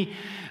will be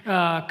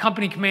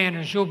company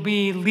commanders. You'll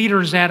be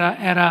leaders at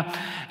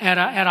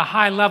a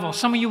high level.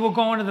 Some of you will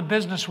go into the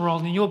business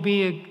world and you'll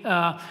be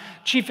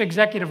chief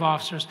executive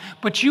officers.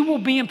 But you will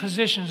be in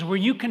positions where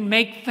you can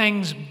make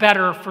things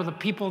better for the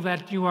people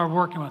that you are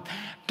working with.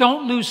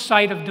 Don't lose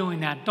sight of doing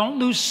that. Don't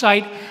lose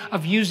sight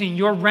of using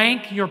your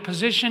rank, your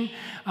position,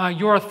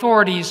 your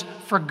authorities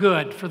for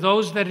good, for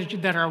those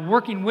that are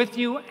working with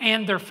you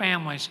and their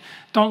families.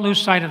 Don't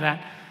lose sight of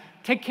that.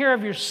 Take care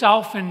of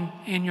yourself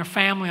and your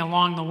family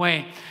along the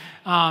way.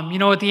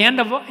 At the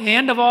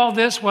end of all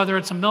this, whether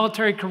it's a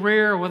military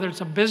career or whether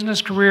it's a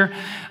business career,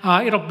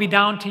 it'll be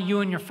down to you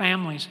and your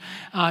families.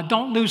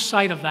 Don't lose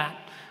sight of that.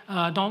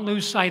 Don't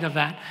lose sight of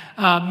that.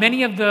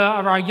 Many of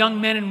our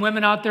young men and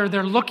women out there,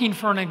 they're looking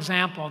for an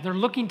example. They're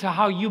looking to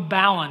how you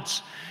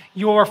balance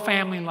your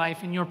family life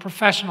and your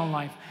professional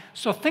life.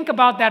 So think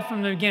about that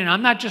from the beginning.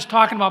 I'm not just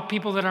talking about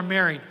people that are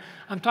married.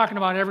 I'm talking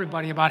about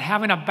everybody, about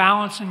having a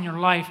balance in your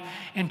life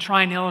and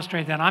trying to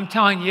illustrate that. I'm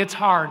telling you, it's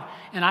hard,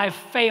 and I've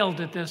failed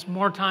at this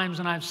more times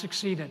than I've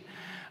succeeded.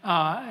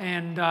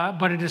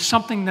 But it is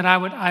something that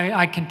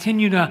I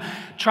continue to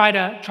try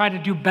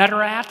to do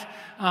better at,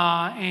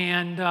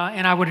 and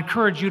I would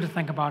encourage you to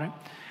think about it.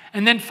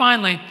 And then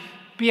finally,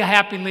 be a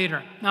happy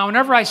leader. Now,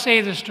 whenever I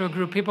say this to a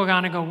group, people are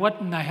going to go, what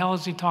in the hell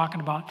is he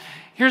talking about?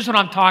 Here's what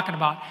I'm talking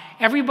about.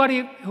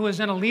 Everybody who is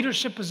in a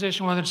leadership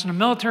position, whether it's in a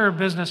military or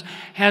business,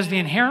 has the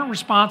inherent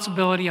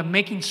responsibility of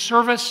making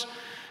service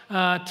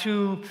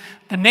to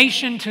the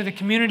nation, to the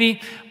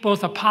community,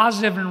 both a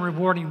positive and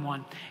rewarding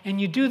one.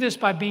 And you do this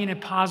by being a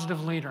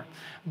positive leader,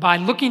 by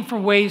looking for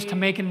ways to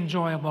make it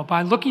enjoyable,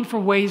 by looking for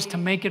ways to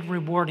make it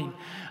rewarding,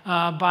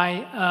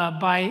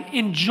 by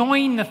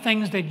enjoying the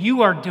things that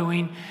you are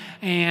doing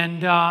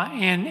and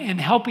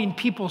helping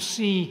people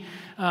see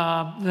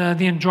the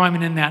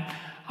enjoyment in that.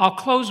 I'll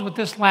close with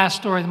this last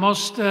story. The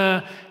most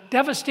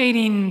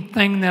devastating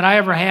thing that I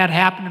ever had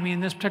happen to me in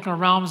this particular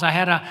realm is I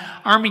had an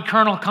Army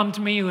colonel come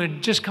to me who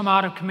had just come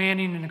out of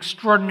commanding an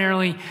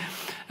extraordinarily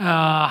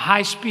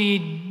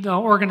high-speed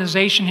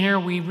organization here.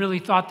 We really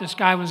thought this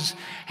guy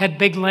had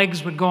big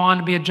legs, would go on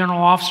to be a general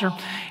officer.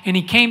 And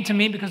he came to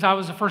me because I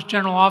was the first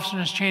general officer in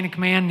his chain of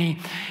command.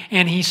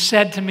 And he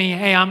said to me,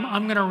 "Hey,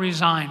 I'm going to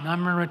resign.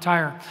 I'm going to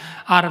retire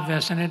out of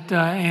this." And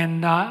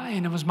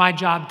it was my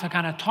job to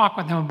kind of talk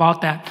with him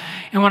about that.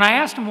 And when I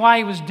asked him why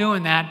he was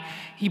doing that,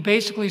 he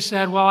basically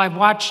said, "Well, I've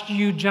watched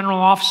you general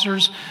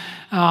officers."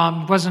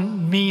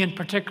 Wasn't me in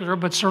particular,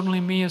 but certainly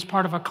me as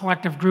part of a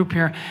collective group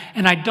here.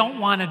 And I don't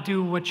want to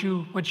do what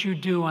you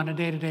do on a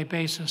day-to-day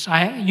basis.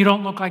 You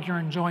don't look like you're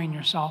enjoying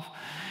yourself.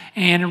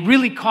 And it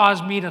really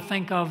caused me to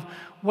think of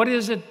what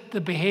is it,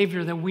 the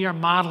behavior that we are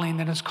modeling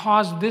that has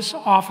caused this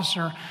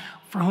officer,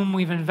 for whom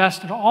we've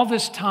invested all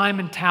this time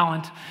and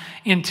talent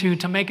into,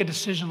 to make a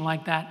decision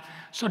like that.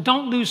 So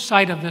don't lose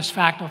sight of this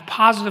fact of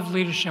positive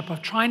leadership,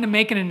 of trying to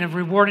make it a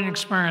rewarding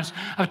experience,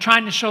 of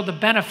trying to show the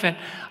benefit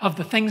of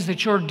the things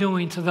that you're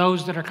doing to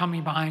those that are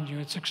coming behind you.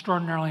 It's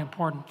extraordinarily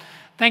important.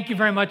 Thank you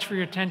very much for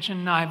your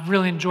attention. I've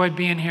really enjoyed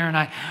being here, and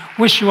I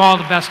wish you all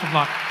the best of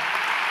luck.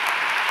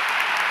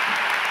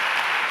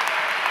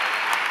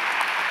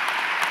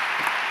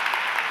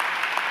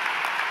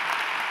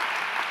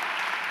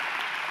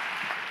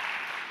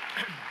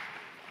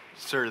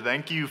 Sir,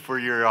 thank you for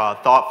your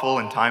thoughtful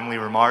and timely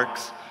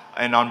remarks.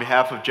 And on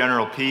behalf of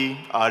General P.,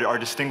 our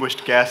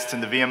distinguished guests,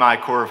 and the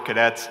VMI Corps of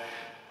Cadets,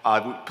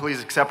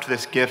 please accept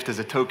this gift as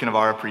a token of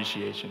our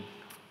appreciation.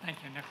 Thank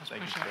you, Nicholas.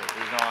 Thank you, Appreciate sir. it. It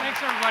was an honor.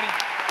 Thanks, everybody.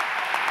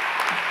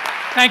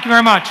 Thank you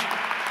very much.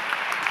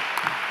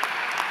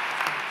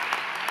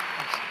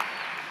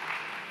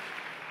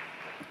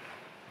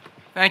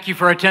 Thank you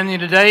for attending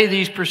today.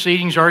 These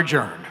proceedings are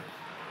adjourned.